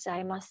weight,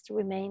 I must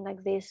remain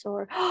like this,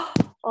 or,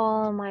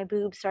 oh, my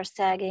boobs are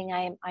sagging,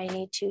 I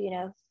need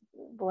to,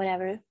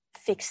 whatever,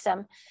 fix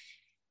them.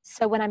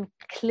 So when I'm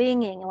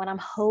clinging, when I'm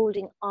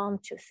holding on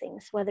to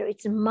things, whether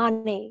it's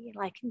money,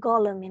 like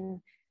Gollum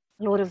in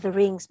Lord of the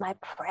Rings, my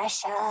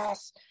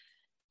precious,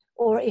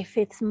 or if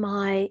it's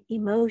my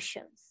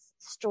emotions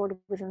stored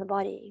within the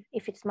body,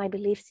 if it's my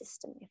belief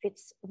system, if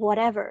it's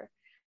whatever,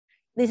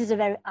 this is a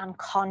very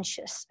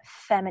unconscious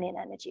feminine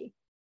energy.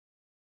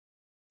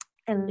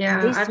 And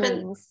yeah,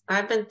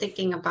 I've been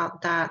thinking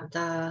about that,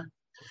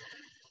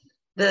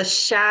 the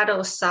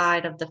shadow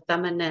side of the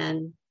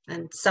feminine,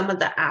 and some of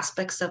the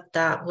aspects of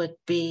that would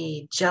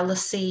be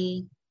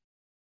jealousy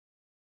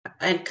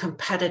and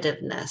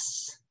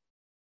competitiveness.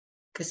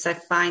 Because I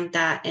find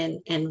that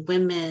in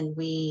women,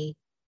 we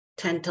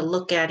tend to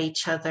look at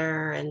each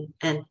other and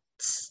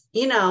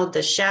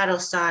the shadow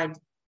side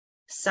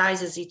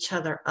sizes each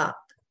other up,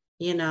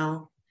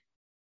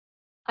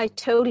 I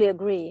totally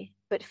agree.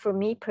 But for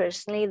me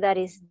personally, that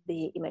is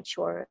the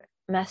immature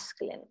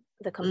masculine,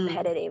 the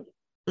competitive.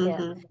 Mm-hmm.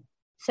 Yeah.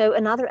 So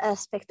another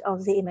aspect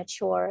of the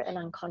immature and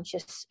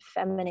unconscious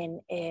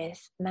feminine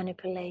is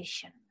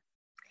manipulation.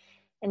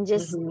 And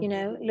just,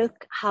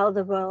 look how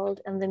the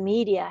world and the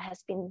media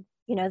has been,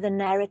 the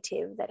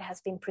narrative that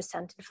has been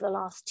presented for the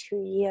last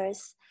 2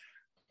 years,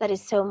 that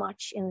is so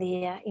much in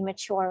the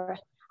immature,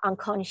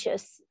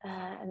 unconscious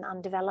and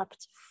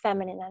undeveloped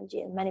feminine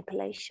energy and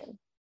manipulation.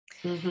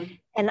 Mm-hmm.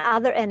 And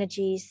other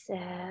energies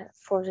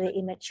for the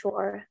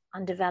immature,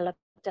 undeveloped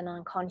and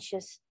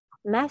unconscious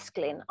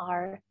masculine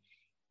are,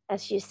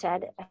 as you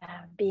said,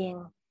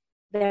 being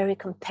very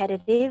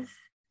competitive,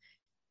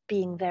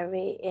 being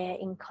very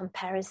in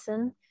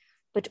comparison,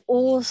 but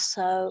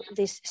also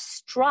this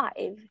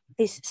strive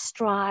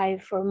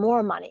for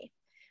more money,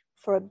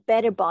 for a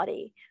better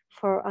body,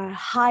 for a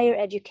higher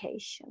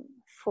education,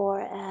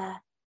 for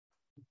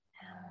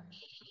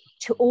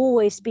to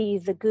always be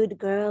the good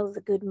girl,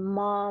 the good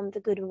mom, the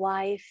good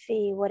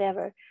wifey,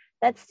 whatever.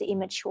 That's the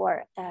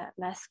immature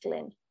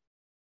masculine.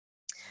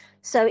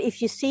 So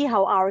if you see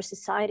how our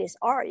societies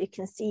are, you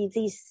can see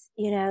these,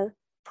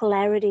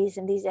 polarities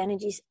and these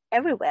energies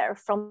everywhere,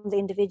 from the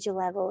individual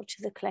level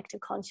to the collective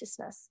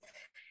consciousness.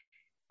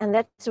 And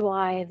that's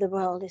why the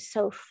world is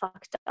so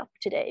fucked up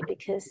today,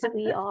 because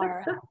we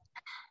are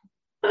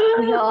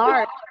We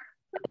are.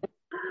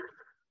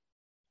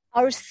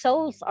 Our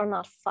souls are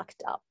not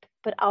fucked up,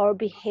 but our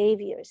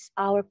behaviors,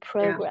 our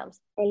programs,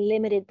 our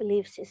limited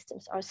belief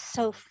systems are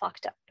so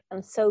fucked up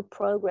and so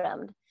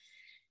programmed.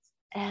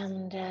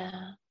 And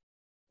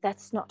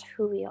that's not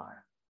who we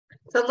are.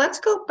 So let's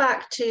go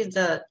back to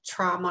the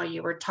trauma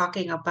you were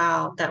talking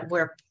about that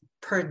we're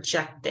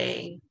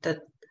projecting,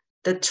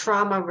 the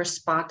trauma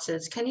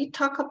responses. Can you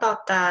talk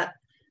about that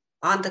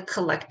on the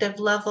collective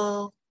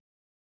level?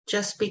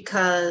 Just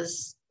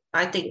because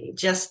I think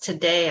just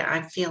today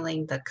I'm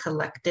feeling the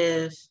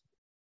collective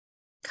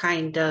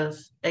kind of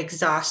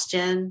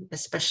exhaustion,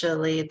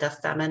 especially the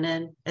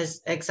feminine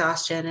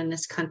exhaustion in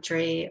this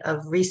country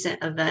of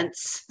recent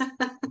events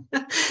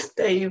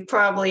that you've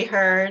probably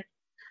heard.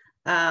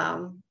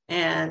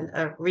 And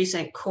a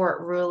recent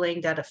court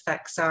ruling that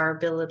affects our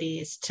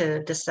abilities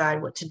to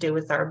decide what to do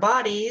with our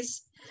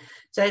bodies.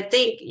 So I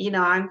think,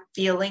 I'm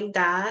feeling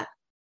that.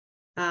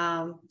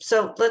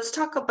 So let's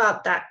talk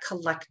about that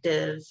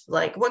collective.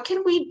 Like, what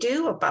can we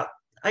do about,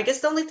 I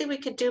guess the only thing we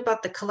could do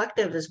about the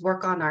collective is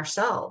work on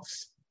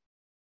ourselves.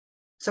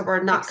 So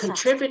we're not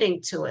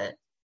contributing to it.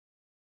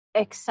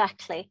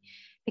 Exactly.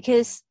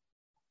 Because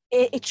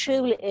it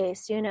truly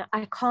is,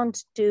 I can't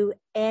do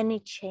any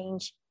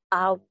change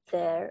out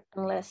there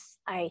unless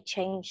I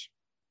change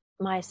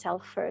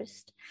myself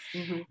first.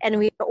 Mm-hmm. And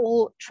we are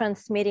all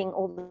transmitting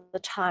all the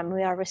time.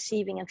 We are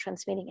receiving and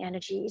transmitting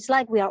energy. It's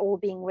like we are all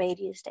being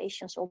radio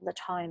stations all the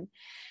time.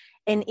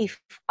 And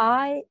if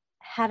I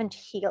haven't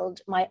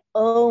healed my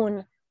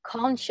own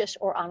conscious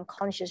or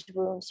unconscious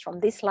wounds from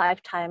this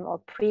lifetime or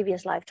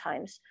previous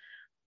lifetimes,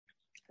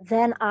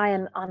 then I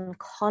am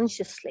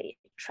unconsciously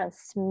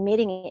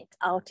transmitting it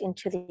out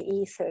into the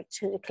ether,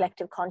 to the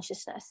collective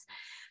consciousness.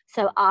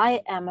 So I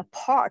am a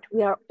part,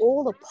 we are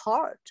all a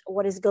part of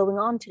what is going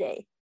on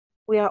today.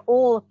 We are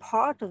all a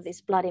part of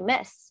this bloody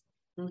mess,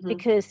 mm-hmm.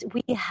 because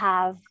we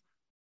have,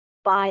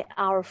 by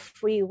our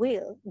free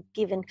will,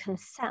 given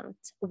consent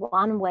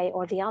one way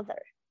or the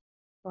other,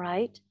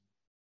 right?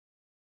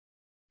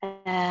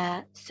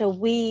 So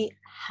we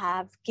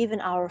have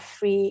given our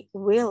free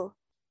will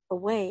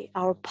away,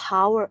 our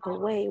power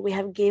away. We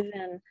have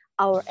given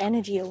our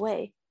energy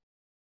away.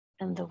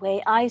 And the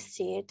way I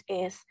see it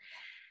is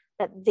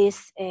that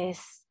this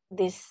is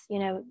this,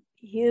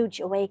 huge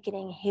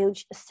awakening,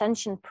 huge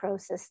ascension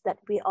process that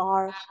we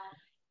are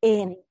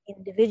in,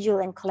 individual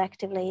and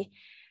collectively.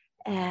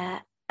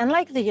 And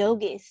like the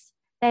yogis,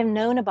 they've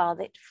known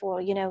about it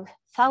for,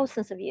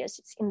 thousands of years.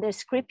 It's in their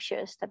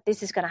scriptures that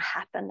this is going to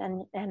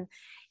happen. And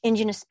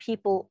indigenous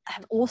people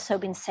have also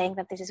been saying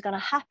that this is going to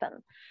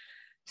happen.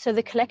 So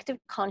the collective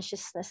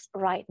consciousness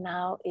right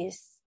now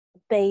is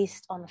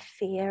based on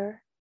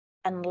fear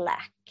and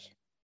lack,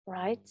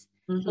 right?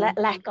 Mm-hmm.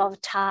 Lack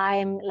of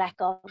time, lack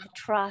of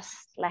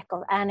trust, lack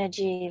of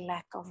energy,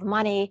 lack of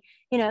money.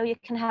 You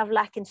can have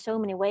lack in so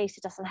many ways.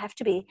 It doesn't have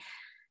to be.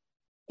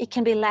 It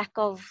can be lack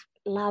of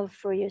love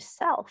for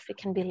yourself. It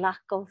can be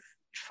lack of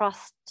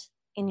trust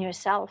in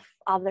yourself,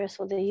 others,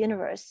 or the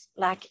universe,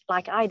 like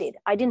I did.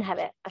 I didn't have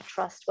a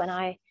trust when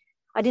I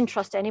didn't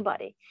trust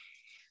anybody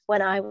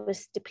when I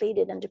was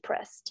depleted and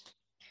depressed.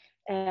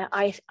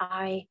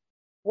 I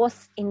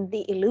was in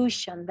the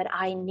illusion that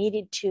I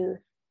needed to,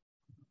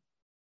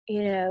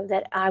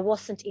 that I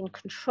wasn't in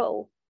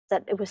control,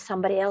 that it was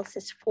somebody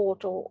else's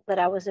fault, or that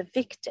I was a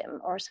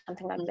victim or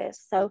something like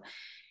this. So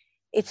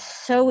it's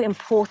so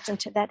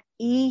important that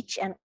each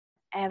and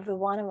every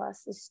one of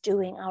us is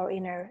doing our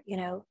inner,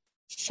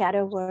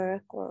 shadow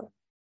work, or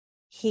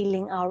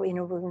healing our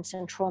inner wounds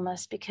and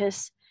traumas,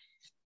 because,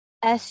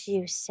 as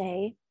you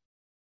say,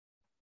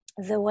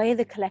 the way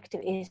the collective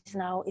is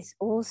now is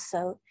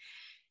also,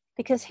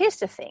 because here's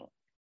the thing,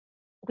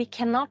 we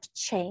cannot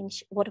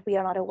change what we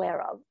are not aware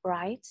of,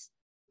 right?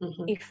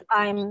 Mm-hmm. If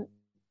I'm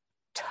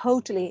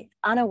totally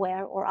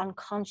unaware or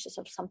unconscious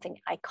of something,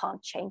 I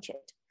can't change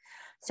it.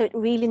 So it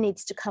really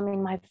needs to come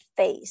in my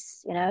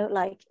face,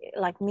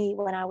 like me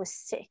when I was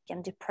sick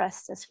and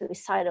depressed and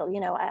suicidal.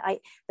 I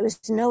there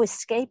was no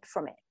escape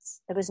from it.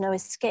 There was no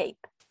escape.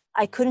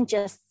 I couldn't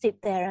just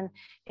sit there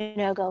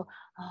and go,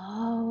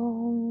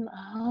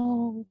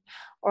 oh,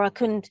 or I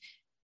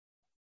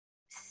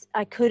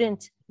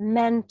couldn't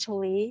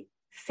mentally,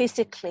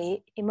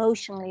 physically,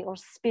 emotionally, or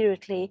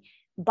spiritually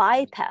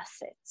bypass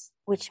it,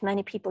 which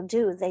many people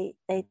do. They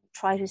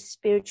try to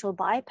spiritual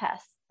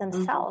bypass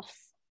themselves.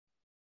 Mm-hmm.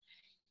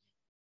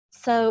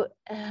 So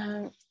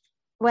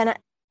when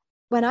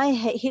I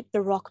hit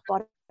the rock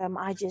bottom,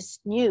 I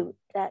just knew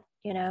that,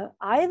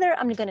 either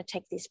I'm going to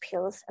take these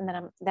pills and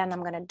then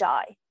I'm going to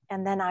die,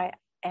 and then I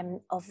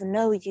am of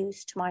no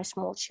use to my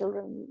small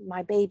children,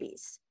 my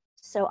babies.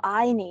 So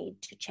I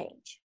need to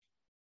change.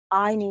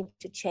 I need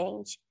to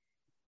change,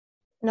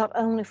 not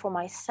only for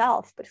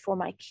myself, but for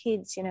my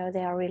kids.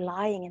 They are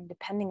relying and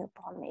depending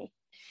upon me.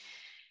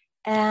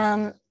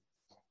 And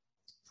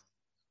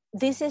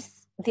this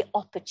is the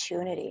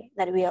opportunity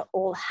that we are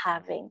all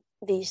having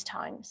these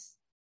times,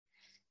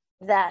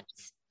 that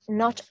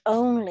not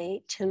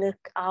only to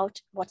look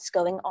out what's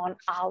going on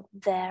out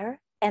there,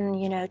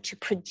 and, you know, to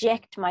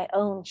project my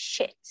own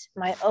shit,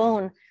 my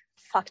own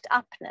fucked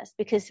upness,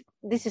 because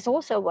this is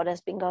also what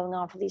has been going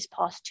on for these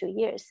past 2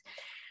 years.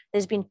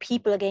 There's been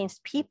people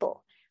against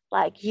people,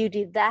 like, you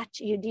did that,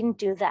 you didn't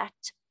do that,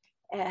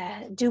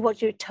 do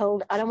what you're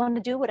told. I don't want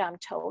to do what I'm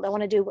told. I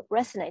want to do what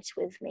resonates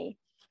with me.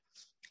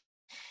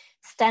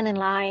 Stand in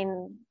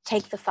line,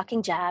 take the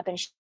fucking jab and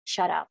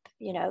shut up,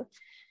 you know.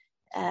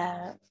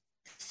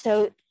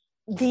 So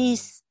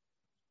these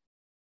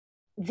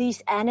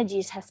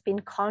energies has been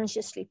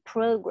consciously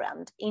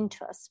programmed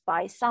into us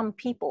by some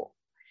people.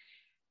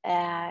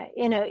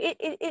 You know,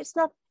 it's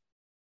not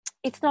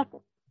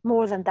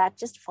more than that.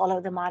 Just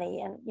follow the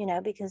money, and, you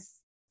know,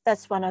 because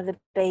that's one of the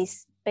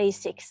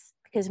basics,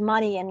 because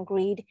money and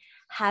greed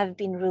have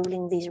been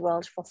ruling these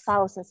worlds for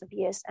thousands of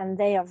years, and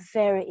they are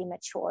very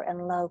immature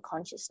and low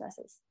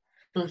consciousnesses.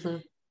 Mm-hmm.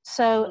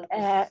 So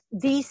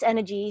these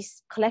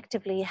energies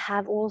collectively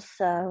have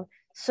also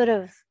sort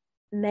of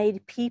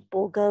made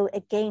people go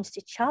against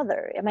each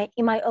other.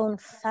 In my own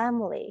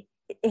family,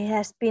 it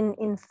has been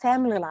in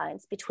family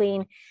lines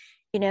between,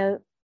 you know,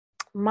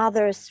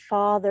 mothers,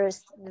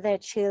 fathers, their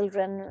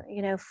children,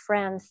 you know,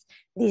 friends,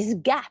 this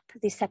gap,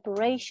 this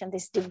separation,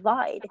 this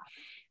divide,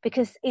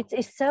 because it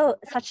is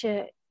such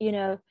a, you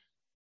know,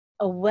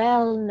 a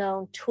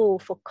well-known tool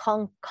for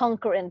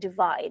conquer and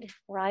divide,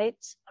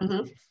 right?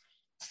 Mm-hmm.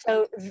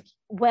 So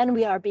when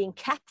we are being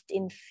kept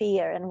in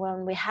fear, and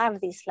when we have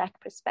these lack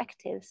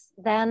perspectives,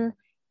 then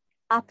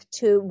up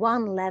to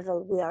one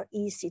level we are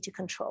easy to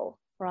control,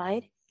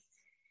 right?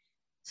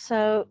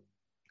 So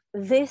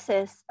this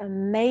is a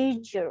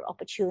major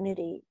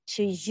opportunity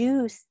to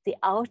use the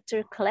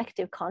outer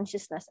collective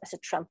consciousness as a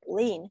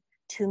trampoline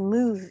to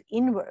move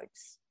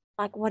inwards.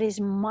 Like, what is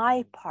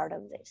my part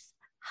of this?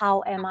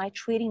 How am I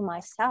treating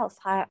myself?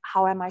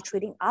 How am I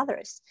treating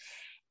others?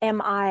 Am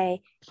I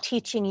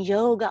teaching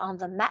yoga on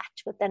the mat,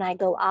 but then I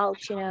go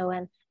out, you know,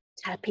 and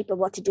tell people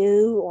what to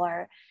do,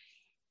 or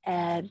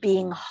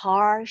being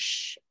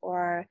harsh,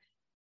 or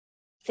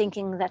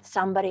thinking that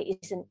somebody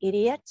is an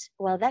idiot?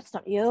 Well, that's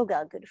not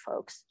yoga, good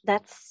folks.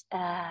 That's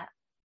the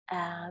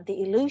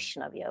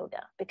illusion of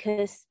yoga,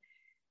 because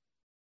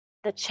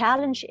the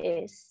challenge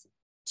is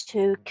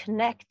to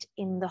connect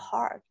in the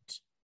heart,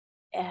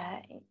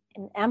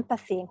 in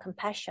empathy and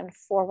compassion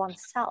for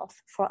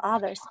oneself, for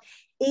others,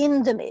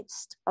 in the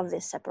midst of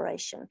this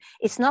separation.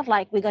 It's not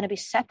like we're going to be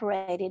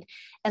separated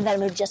and then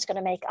we're just going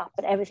to make up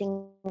and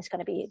everything is going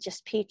to be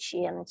just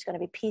peachy and it's going to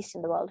be peace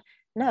in the world.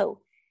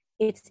 No,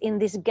 it's in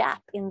this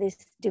gap, in this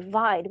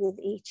divide with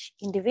each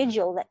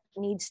individual that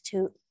needs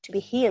to be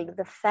healed.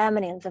 The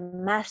feminine, the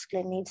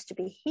masculine needs to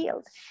be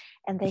healed,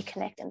 and they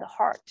connect in the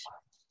heart.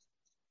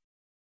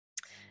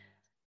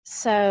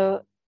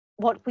 So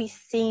what we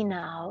see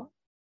now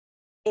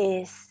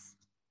is,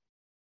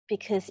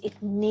 because it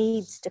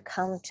needs to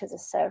come to the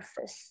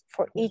surface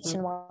for each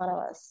and one of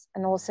us,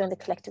 and also in the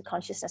collective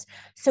consciousness,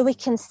 so we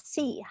can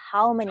see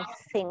how many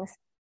things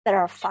that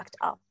are fucked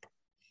up.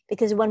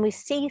 Because when we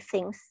see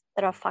things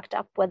that are fucked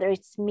up, whether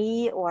it's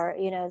me or,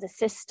 you know, the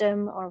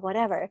system or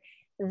whatever,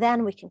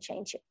 then we can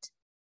change it.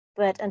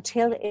 But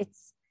until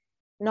it's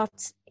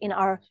not in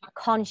our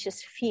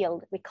conscious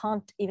field, we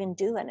can't even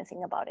do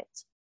anything about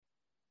it.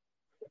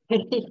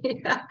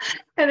 Yeah.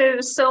 And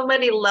there's so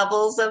many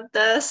levels of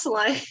this,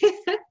 like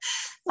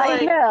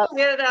I know.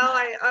 You know,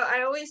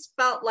 I always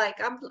felt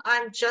like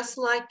I'm just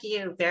like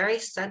you, very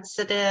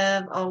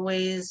sensitive,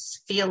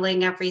 always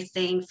feeling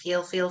everything,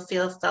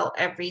 felt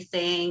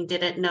everything,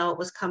 didn't know it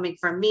was coming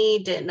from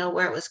me, didn't know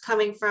where it was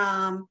coming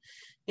from,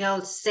 you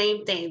know,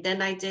 same thing.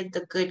 Then I did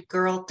the good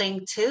girl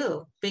thing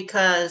too,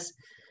 because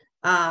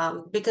I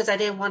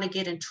didn't want to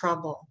get in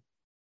trouble.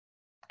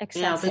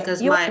 Exactly. You know,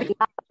 because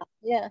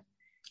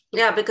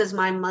because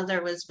my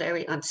mother was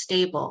very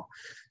unstable.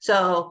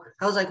 So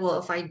I was like, well,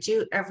 if I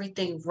do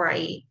everything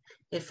right,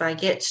 if I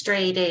get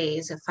straight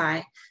A's, if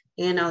I,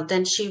 you know,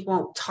 then she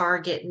won't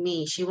target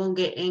me. She won't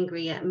get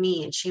angry at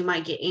me, and she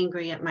might get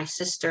angry at my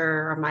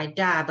sister or my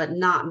dad, but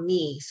not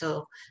me.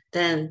 So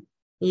then,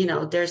 you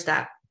know, there's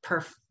that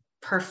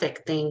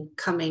perfect thing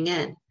coming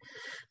in.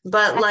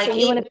 But exactly. like,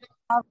 you want to be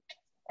loved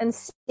and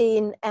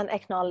seen and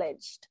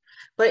acknowledged.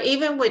 But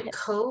even with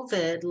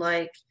COVID,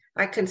 like,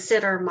 I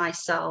consider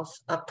myself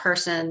a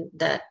person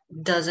that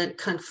doesn't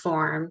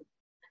conform,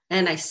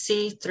 and I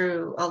see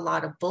through a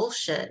lot of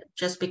bullshit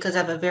just because I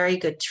have a very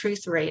good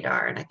truth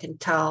radar, and I can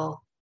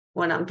tell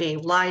when I'm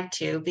being lied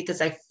to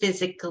because I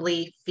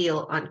physically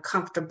feel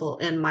uncomfortable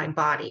in my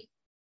body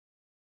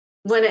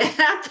when it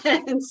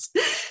happens.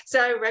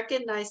 So I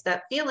recognize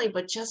that feeling,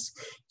 but just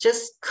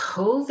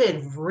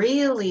COVID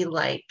really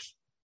like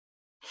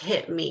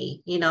hit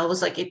me, you know. It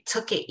was like it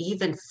took it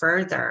even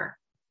further.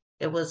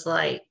 It was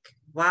like,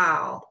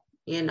 wow,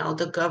 you know,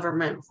 the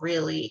government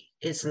really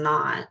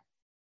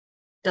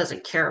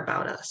doesn't care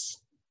about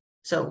us.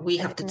 So we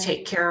have to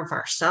take care of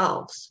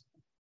ourselves.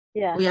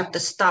 Yeah. We have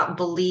to stop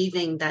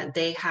believing that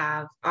they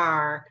have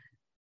our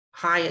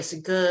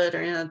highest good,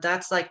 or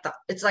that's like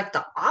it's like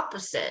the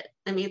opposite.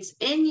 I mean, it's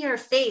in your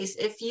face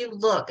if you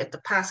look at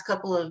the past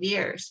couple of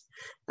years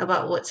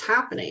about what's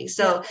happening.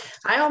 So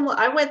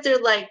I went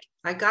through, like,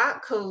 I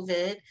got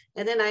COVID,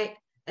 and then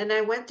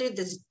I went through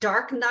this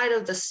dark night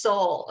of the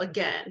soul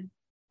again.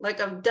 Like,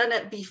 I've done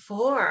it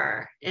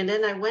before. And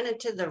then I went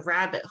into the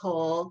rabbit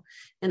hole,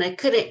 and I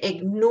couldn't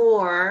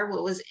ignore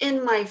what was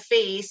in my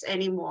face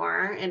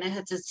anymore. And I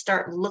had to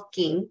start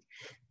looking,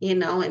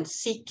 and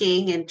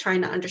seeking and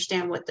trying to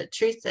understand what the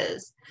truth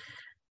is.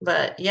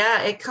 But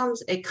yeah, it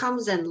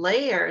comes in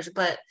layers.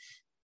 But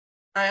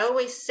I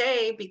always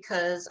say,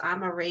 because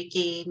I'm a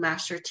Reiki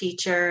master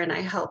teacher and I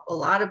help a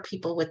lot of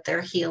people with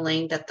their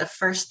healing, that the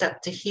first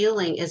step to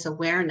healing is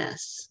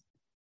awareness.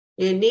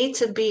 You need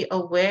to be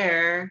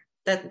aware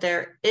that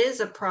there is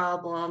a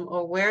problem,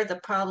 or where the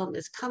problem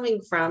is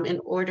coming from, in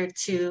order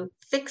to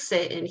fix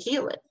it and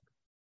heal it.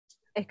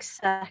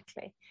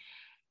 Exactly.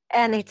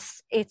 And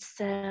it's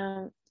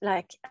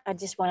like, I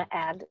just want to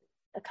add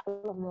a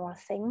couple of more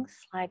things,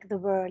 like the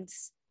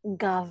words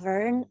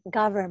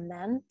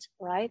government,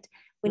 right?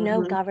 We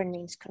know govern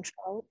means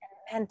control,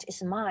 and ment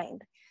is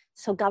mind.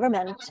 So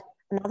government,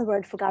 another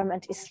word for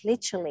government, is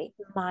literally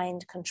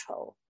mind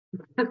control.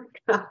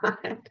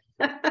 God.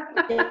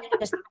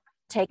 Just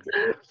take,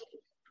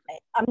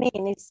 I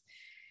mean, it's,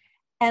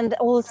 and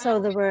also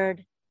the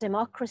word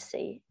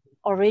democracy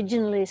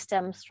originally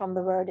stems from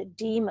the word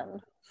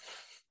demon.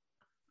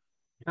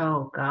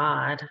 Oh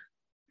God.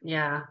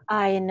 Yeah.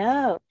 I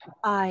know.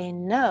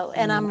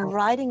 And I'm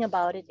writing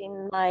about it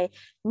in my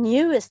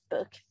newest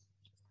book.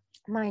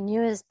 My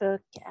newest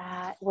book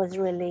was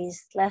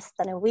released less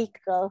than a week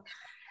ago,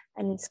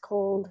 and it's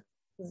called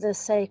The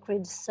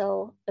Sacred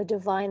Soul, A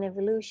Divine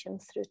Evolution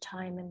Through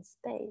Time and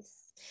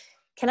Space.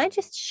 Can I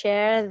just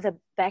share the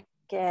back,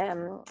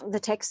 the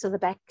text of the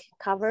back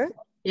cover?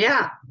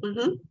 Yeah.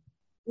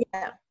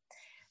 Yeah.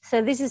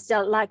 So this is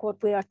like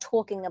what we are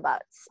talking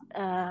about,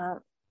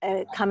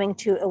 coming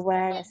to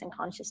awareness and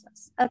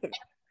consciousness. Okay.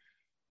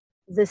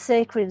 The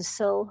Sacred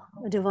Soul,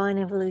 a Divine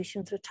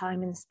Evolution Through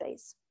Time and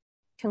Space.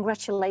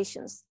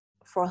 Congratulations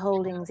for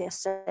holding the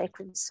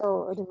Sacred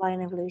Soul, a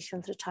Divine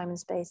Evolution Through Time and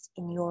Space,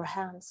 in your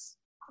hands.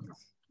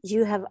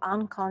 You have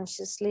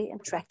unconsciously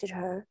attracted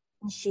her,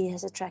 and she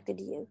has attracted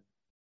you.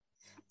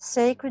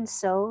 Sacred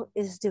Soul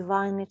is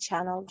divinely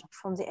channeled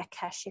from the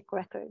Akashic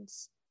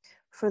records.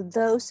 For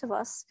those of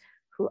us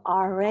who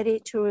are ready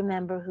to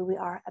remember who we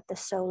are at the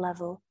soul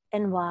level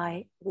and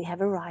why we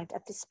have arrived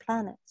at this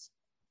planet.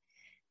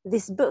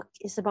 This book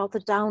is about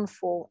the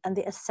downfall and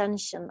the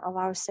ascension of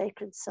our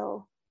Sacred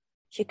Soul.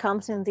 She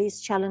comes in these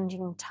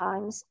challenging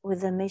times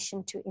with a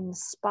mission to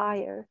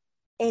inspire,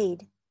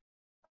 aid,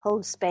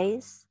 hold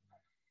space,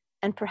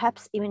 and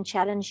perhaps even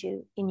challenge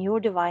you in your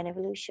divine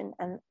evolution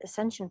and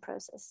ascension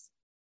process.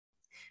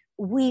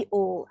 We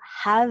all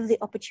have the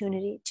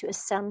opportunity to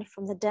ascend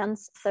from the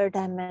dense third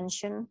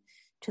dimension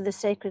to the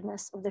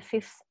sacredness of the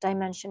fifth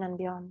dimension and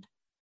beyond.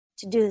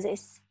 To do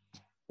this,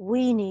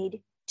 we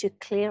need to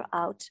clear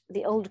out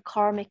the old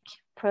karmic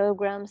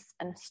programs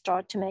and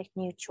start to make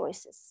new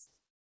choices.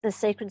 The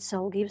Sacred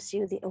Soul gives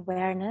you the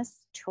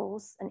awareness,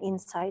 tools, and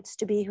insights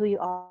to be who you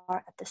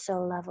are at the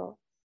soul level.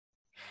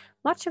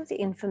 Much of the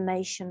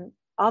information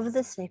of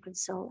the Sacred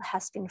Soul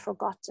has been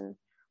forgotten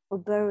or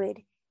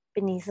buried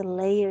beneath the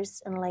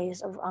layers and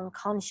layers of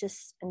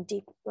unconscious and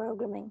deep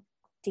programming.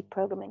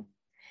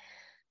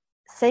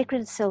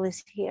 Sacred Soul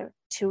is here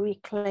to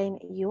reclaim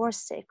your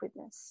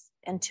sacredness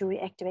and to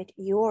reactivate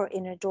your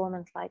inner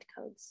dormant light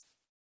codes.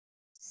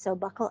 So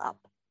buckle up,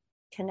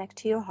 connect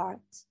to your heart,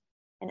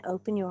 and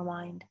open your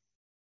mind.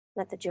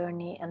 Let the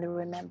journey and the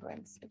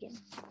remembrance begin.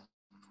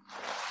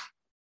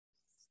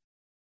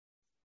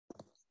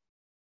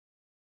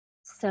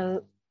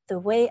 So the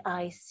way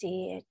I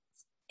see it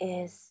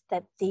is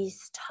that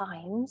these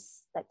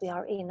times that we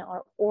are in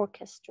are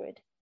orchestrated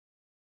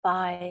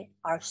by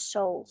our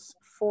souls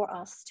for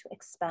us to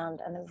expand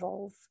and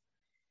evolve.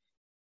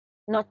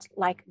 Not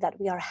like that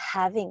we are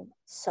having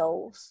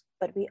souls,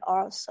 but we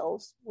are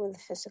souls with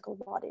physical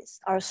bodies.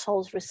 Our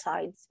souls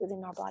resides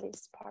within our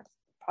bodies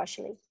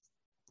partially.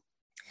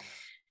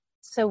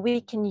 So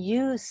we can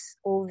use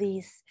all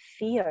these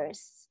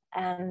fears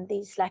and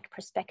these lack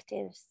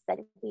perspectives that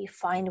we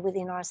find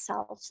within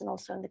ourselves and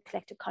also in the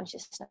collective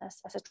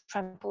consciousness as a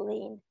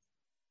trampoline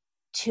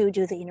to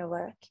do the inner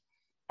work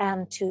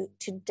and to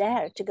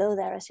dare to go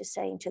there, as you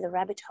say, into the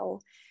rabbit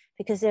hole,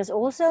 because there's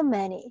also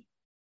many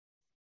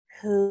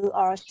who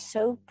are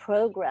so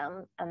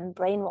programmed and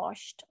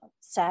brainwashed,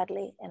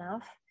 sadly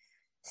enough,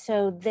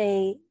 so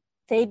they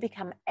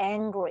become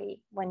angry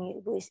when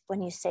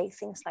you say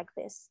things like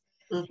this.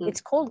 Mm-hmm.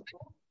 It's called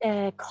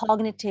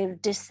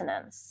cognitive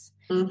dissonance.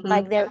 Mm-hmm.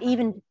 Like they're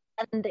even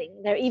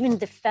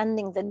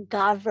defending the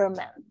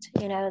government,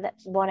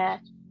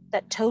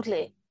 that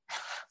totally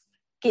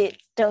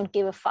don't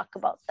give a fuck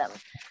about them.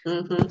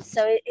 Mm-hmm.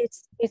 So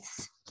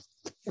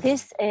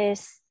this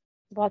is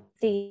what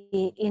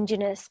the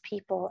indigenous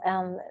people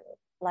and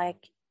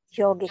like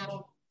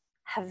yogic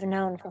have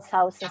known for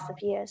thousands of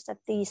years that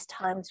these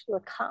times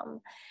will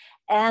come,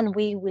 and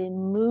we will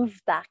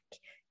move back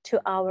to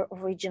our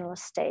original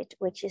state,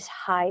 which is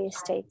higher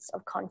states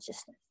of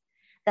consciousness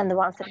than the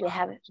ones that we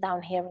have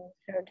down here in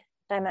the third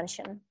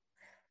dimension,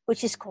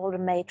 which is called a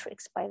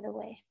matrix, by the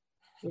way.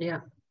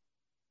 Yeah.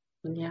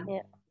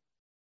 Yeah.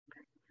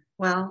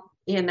 Well,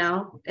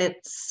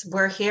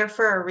 we're here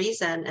for a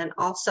reason. And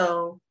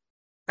also,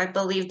 I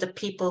believe the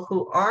people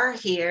who are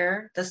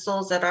here, the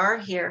souls that are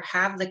here,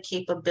 have the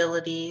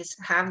capabilities,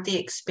 have the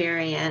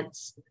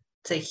experience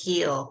to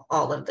heal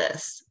all of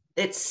this.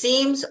 It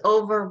seems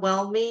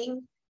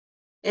overwhelming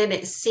and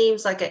it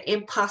seems like an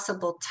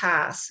impossible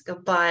task,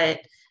 but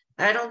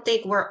I don't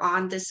think we're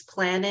on this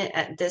planet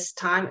at this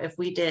time if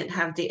we didn't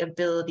have the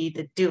ability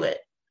to do it.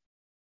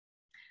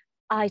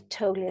 I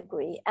totally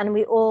agree. And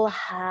we all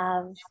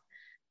have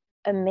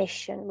a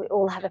mission, we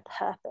all have a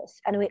purpose,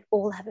 and we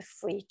all have a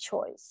free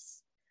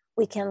choice.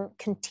 We can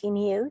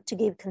continue to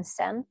give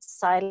consent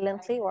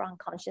silently or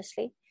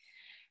unconsciously,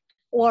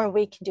 or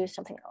we can do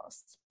something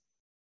else.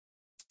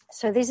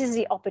 So this is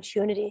the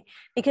opportunity,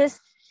 because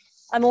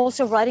I'm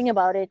also writing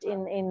about it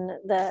in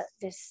the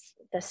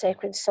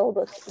Sacred Soul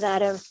book,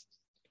 that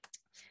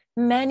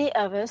many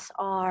of us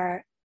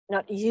are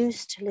not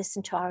used to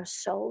listen to our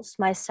souls,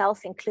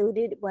 myself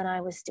included. When I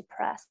was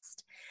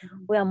depressed,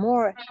 we are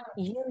more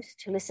used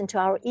to listen to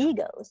our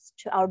egos,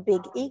 to our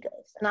big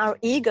egos. And our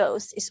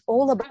egos is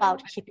all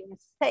about keeping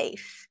us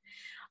safe.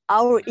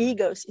 Our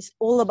egos is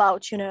all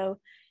about, it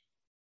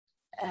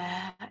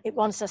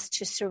wants us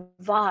to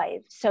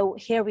survive. So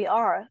here we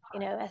are,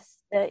 as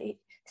the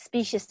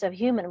species of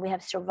human, we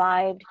have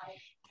survived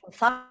for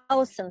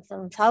thousands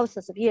and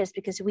thousands of years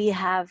because we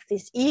have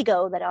this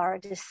ego that are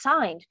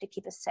designed to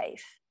keep us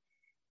safe.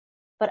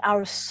 But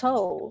our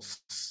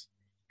souls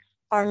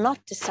are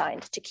not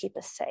designed to keep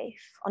us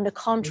safe. On the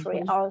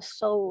contrary, our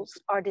souls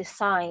are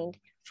designed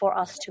for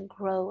us to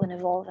grow and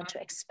evolve and to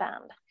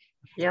expand.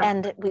 Yeah.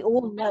 And we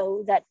all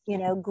know that,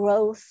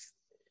 growth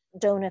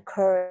don't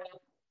occur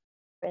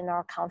in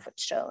our comfort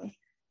zone.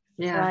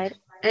 Yeah. Right.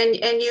 And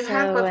you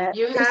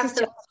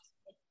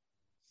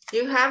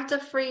have the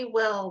free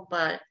will,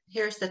 but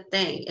here's the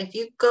thing. If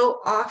you go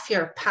off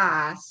your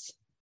path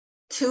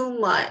too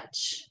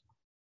much,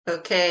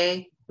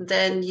 okay,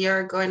 then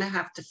you're going to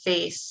have to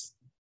face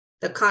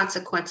the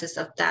consequences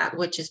of that,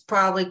 which is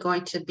probably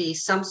going to be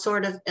some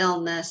sort of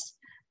illness,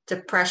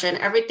 depression,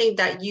 everything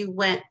that you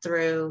went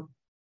through.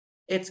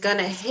 It's going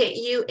to hit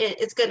you.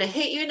 It's going to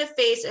hit you in the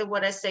face, and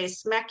what I say,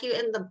 smack you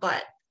in the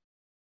butt.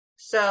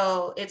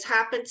 So it's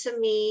happened to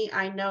me.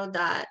 I know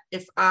that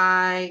if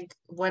I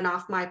went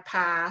off my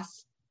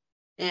path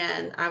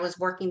and I was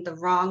working the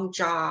wrong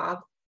job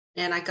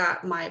and I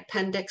got my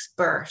appendix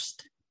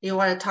burst, you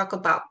want to talk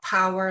about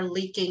power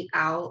leaking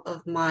out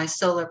of my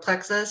solar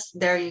plexus?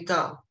 There you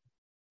go.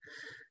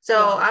 So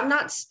yeah. I'm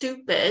not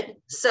stupid.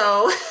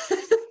 So,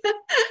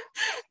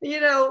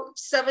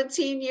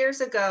 17 years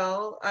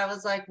ago, I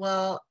was like,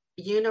 well,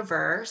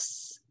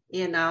 universe,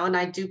 and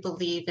I do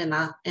believe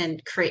in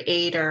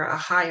creator, a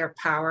higher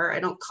power. I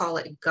don't call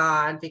it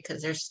God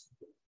because there's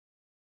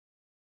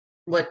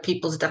what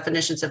people's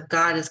definitions of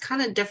God is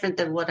kind of different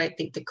than what I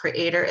think the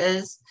creator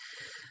is.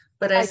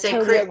 But I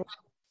say,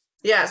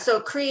 so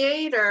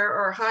creator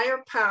or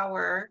higher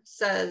power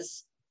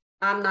says,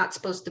 I'm not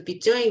supposed to be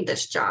doing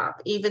this job,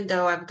 even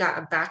though I've got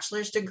a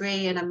bachelor's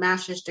degree and a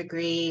master's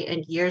degree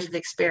and years of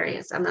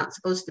experience. I'm not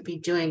supposed to be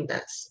doing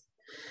this.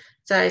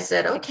 So I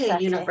said, okay,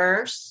 exactly.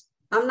 Universe,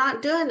 I'm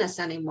not doing this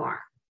anymore,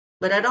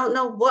 but I don't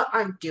know what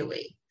I'm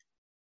doing.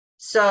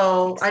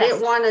 So exactly. I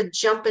didn't want to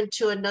jump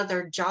into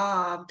another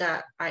job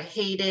that I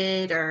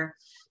hated or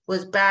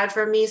was bad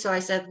for me. So I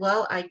said,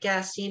 well, I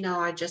guess,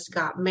 I just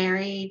got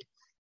married.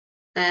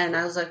 And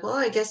I was like, well,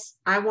 I guess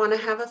I want to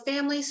have a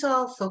family, so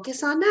I'll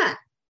focus on that.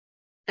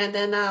 And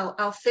then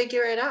I'll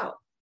figure it out,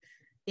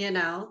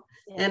 Yeah.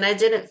 And I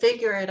didn't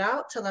figure it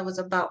out till I was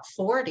about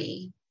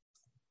 40.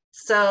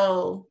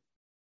 So,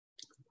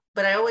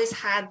 but I always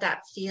had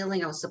that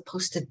feeling I was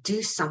supposed to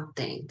do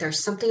something.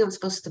 There's something I'm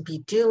supposed to be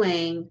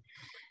doing.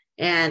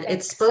 And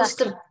it's supposed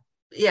to,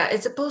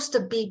 it's supposed to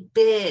be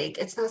big.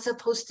 It's not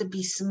supposed to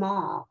be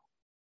small.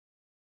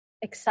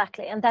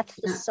 Exactly. And that's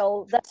the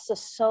soul,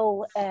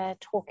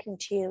 talking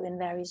to you in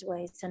various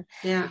ways. And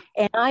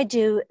I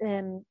do,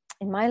 in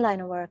my line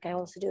of work, I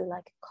also do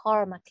like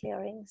karma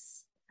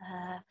clearings,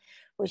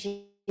 which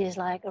is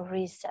like a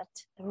reset,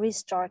 a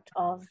restart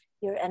of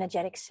your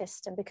energetic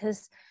system,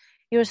 because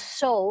your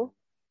soul,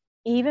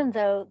 even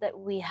though that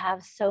we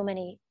have so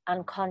many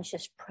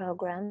unconscious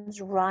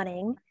programs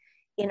running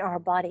in our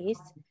bodies,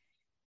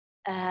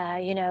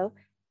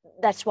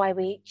 that's why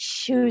we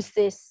choose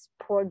this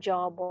poor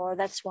job, or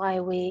that's why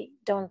we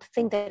don't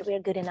think that we're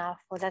good enough,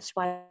 or that's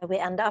why we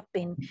end up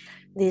in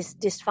this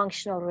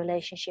dysfunctional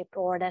relationship,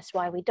 or that's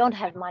why we don't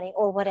have money,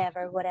 or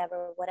whatever.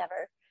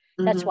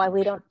 Mm-hmm. That's why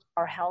we don't have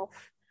our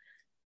health.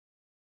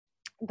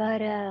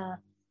 But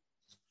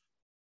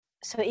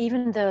so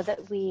even though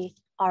that we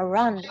are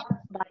run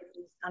by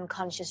these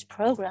unconscious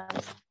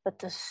programs, but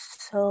the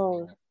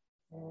soul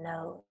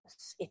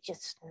knows. It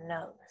just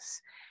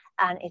knows.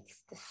 And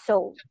it's the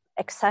soul,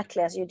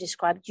 exactly as you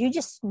described. You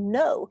just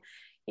know.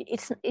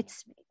 It's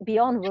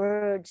beyond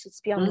words,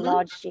 it's beyond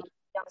logic,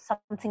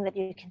 beyond something that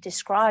you can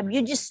describe.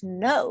 You just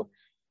know.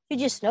 You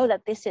just know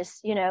that this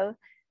is,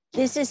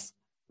 this is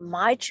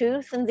my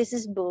truth and this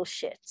is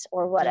bullshit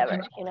or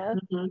whatever,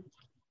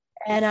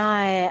 And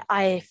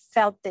I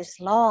felt this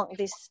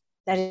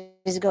that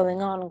is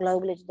going on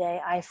globally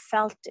today. I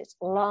felt it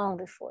long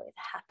before it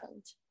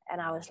happened. And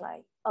I was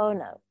like, oh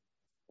no,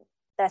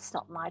 that's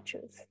not my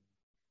truth.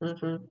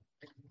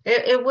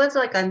 It was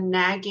like a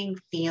nagging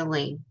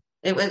feeling.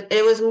 It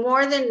was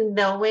more than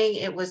knowing.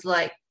 It was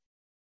like,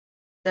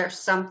 there's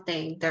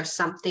something,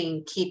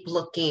 keep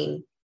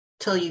looking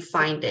till you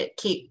find it.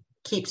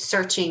 Keep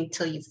searching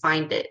till you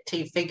find it, till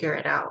you figure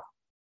it out.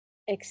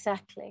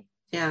 Exactly.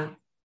 Yeah.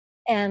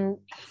 And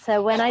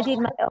so when I did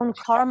my own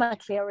karma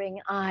clearing,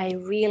 I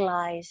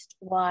realized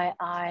why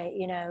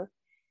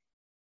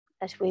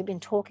as we've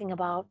been talking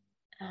about,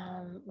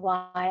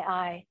 why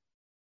I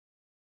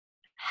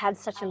had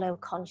such a low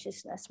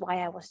consciousness, why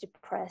I was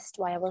depressed,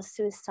 why I was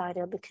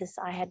suicidal, because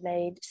I had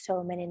made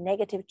so many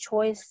negative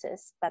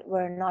choices that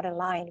were not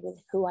aligned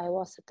with who I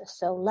was at the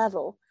soul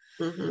level.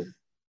 So,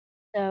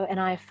 and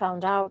I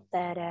found out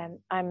that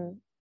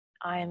I'm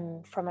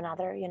from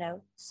another,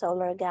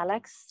 solar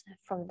galaxy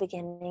from the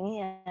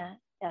beginning,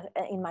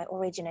 in my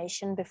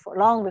origination,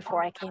 long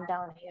before I came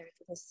down here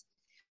to this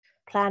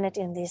planet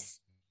in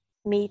this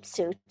meat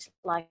suit,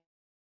 like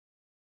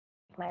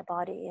my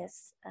body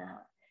is.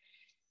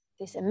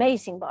 This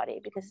amazing body,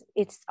 because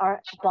it's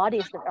our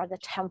bodies that are the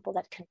temple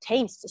that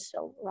contains the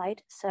soul, right?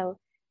 So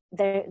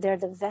they're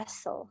the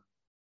vessel.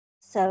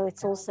 So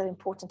it's also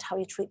important how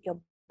you treat your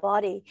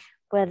body,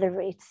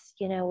 whether it's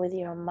with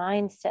your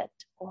mindset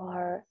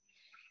like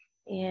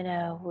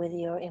with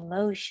your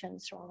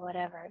emotions or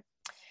whatever.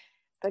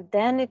 But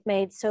then it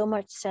made so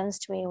much sense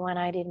to me when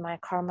I did my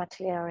karma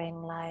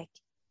clearing, like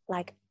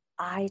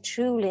I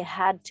truly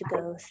had to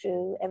go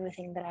through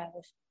everything that I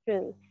was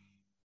through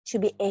to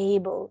be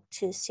able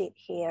to sit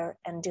here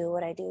and do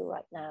what I do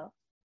right now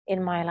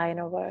in my line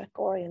of work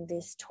or in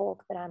this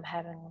talk that I'm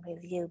having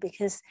with you,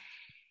 because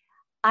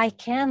I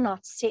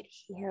cannot sit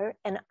here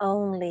and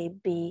only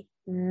be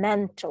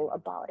mental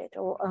about it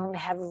or only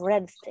have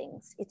read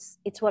things.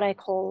 It's what I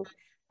call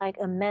like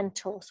a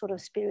mental sort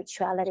of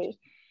spirituality.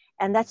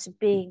 And that's a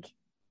big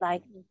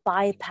like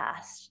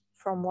bypass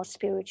from what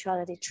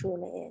spirituality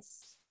truly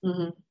is.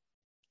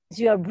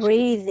 You are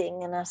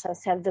breathing, and as I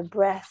said, the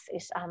breath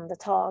is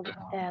Andetag,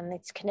 and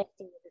it's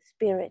connecting with the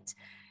spirit,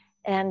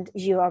 and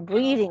you are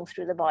breathing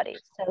through the body.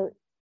 So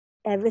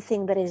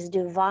everything that is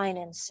divine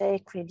and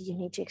sacred, you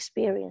need to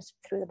experience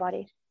through the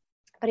body.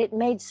 But it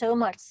made so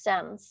much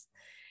sense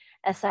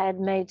as I had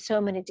made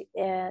so many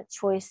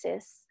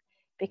choices,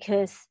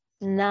 because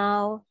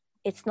now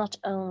it's not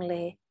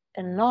only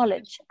a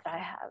knowledge that I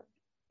have,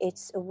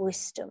 it's a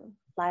wisdom,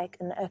 like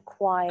an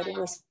acquired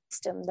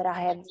wisdom that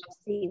I have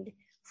received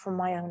from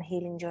my own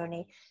healing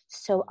journey.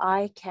 So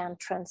I can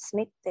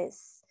transmit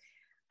this.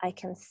 I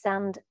can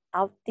send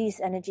out these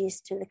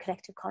energies to the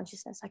collective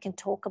consciousness. I can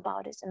talk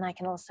about it, and I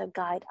can also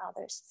guide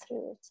others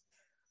through it.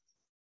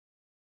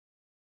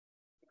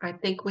 I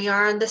think we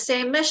are on the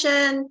same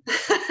mission.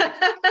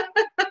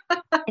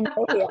 I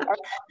know we are.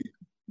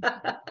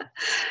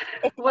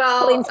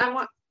 Well,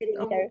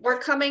 we're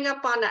coming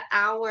up on an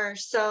hour,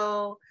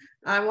 so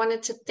I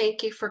wanted to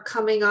thank you for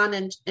coming on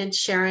and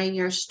sharing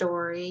your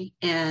story,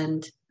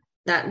 and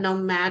that no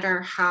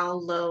matter how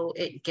low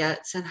it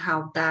gets and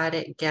how bad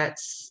it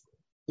gets,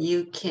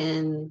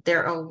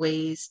 there are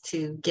ways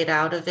to get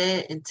out of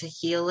it and to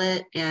heal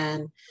it.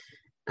 And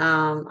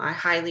I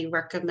highly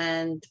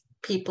recommend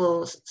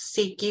people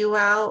seek you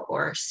out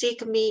or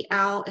seek me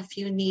out if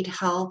you need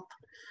help.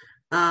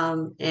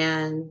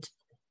 And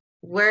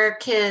where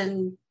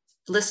can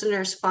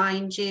listeners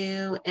find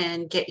you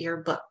and get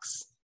your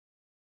books?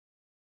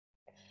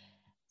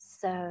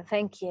 So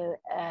thank you.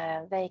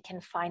 They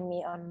can find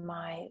me on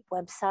my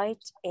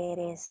website. It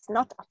is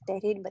not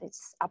updated, but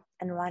it's up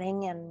and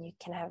running, and you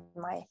can have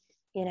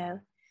you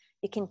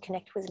can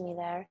connect with me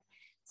there.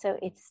 So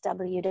it's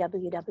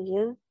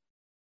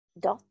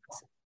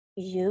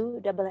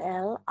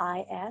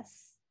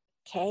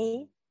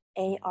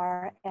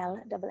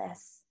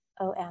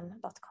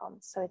www.ulliskarlsson.com.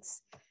 So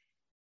it's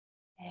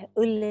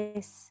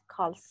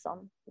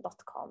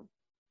ulliskarlsson.com.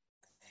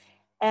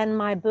 And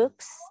my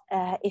books,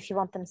 if you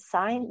want them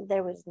signed,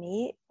 they're with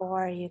me,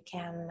 or you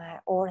can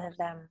order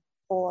them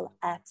all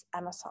at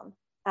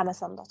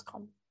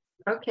amazon.com.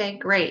 Okay,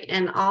 great.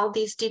 And all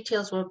these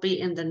details will be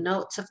in the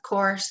notes, of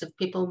course, if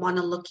people want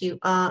to look you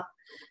up.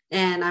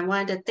 And I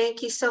wanted to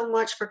thank you so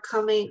much for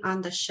coming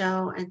on the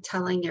show and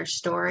telling your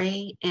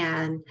story.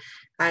 And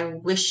I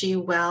wish you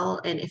well.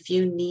 And if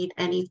you need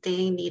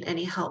anything, need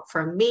any help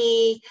from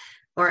me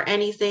or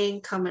anything,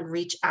 come and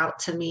reach out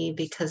to me,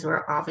 because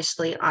we're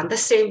obviously on the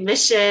same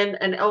mission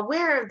and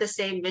aware of the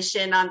same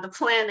mission on the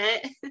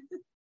planet.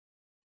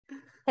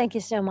 Thank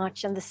you so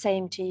much, and the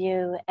same to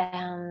you.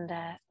 And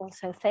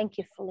also thank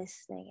you for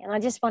listening. And I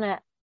just want to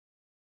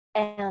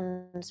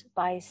end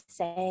by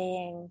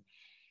saying,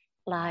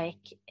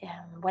 like,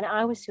 when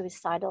I was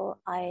suicidal,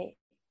 I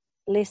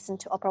listened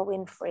to Oprah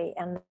Winfrey,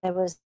 and there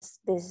was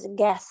this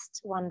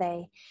guest one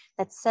day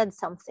that said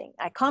something.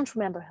 I can't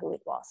remember who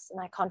it was, and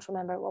I can't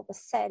remember what was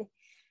said,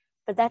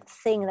 but that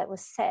thing that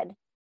was said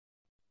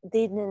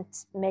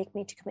didn't make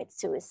me to commit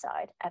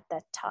suicide at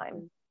that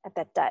time, at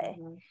that day.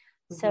 Mm-hmm.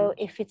 So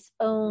if it's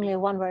only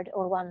one word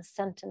or one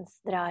sentence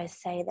that I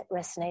say that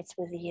resonates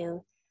with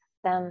you,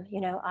 then,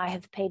 you know, I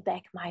have paid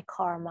back my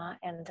karma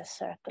and the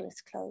circle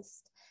is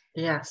closed.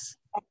 Yes.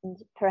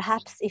 And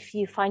perhaps if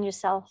you find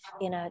yourself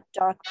in a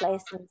dark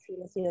place and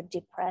feel as you're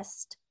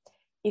depressed,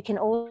 you can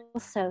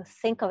also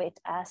think of it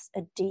as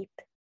a deep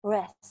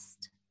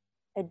rest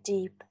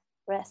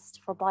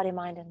for body,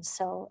 mind, and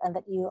soul, and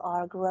that you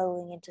are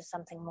growing into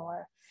something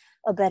more,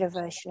 a better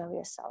version of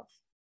yourself.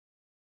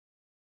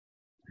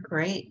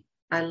 Great.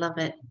 I love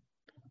it.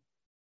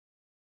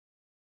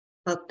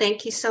 Well,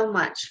 thank you so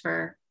much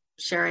for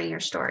sharing your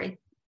story.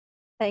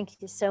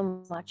 Thank you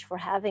so much for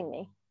having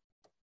me.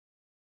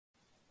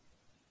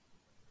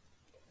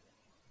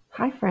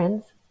 Hi,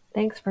 friends.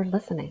 Thanks for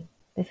listening.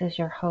 This is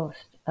your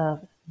host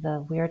of the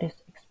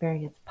Weirdest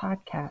Experience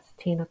podcast,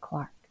 Tina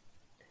Clark.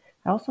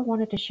 I also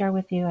wanted to share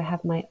with you I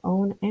have my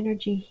own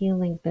energy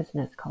healing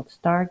business called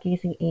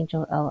Stargazing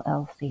Angel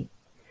LLC.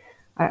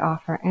 I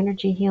offer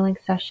energy healing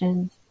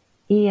sessions,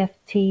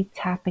 EFT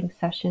tapping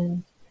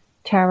sessions,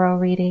 tarot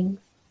readings,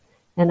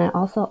 and I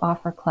also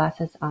offer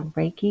classes on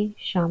Reiki,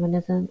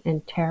 shamanism,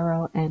 and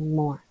tarot, and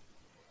more.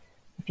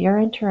 If you're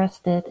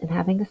interested in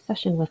having a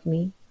session with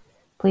me,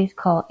 please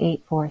call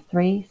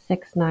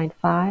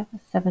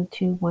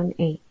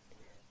 843-695-7218,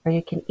 or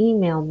you can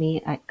email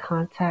me at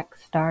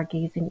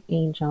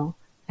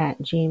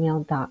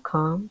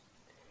contactstargazingangel@gmail.com.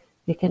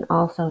 You can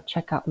also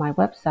check out my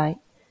website,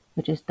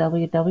 which is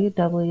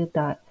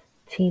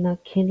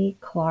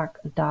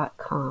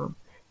www.tinakinneyclarke.com.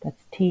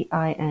 That's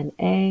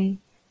TinaKinneyClarke.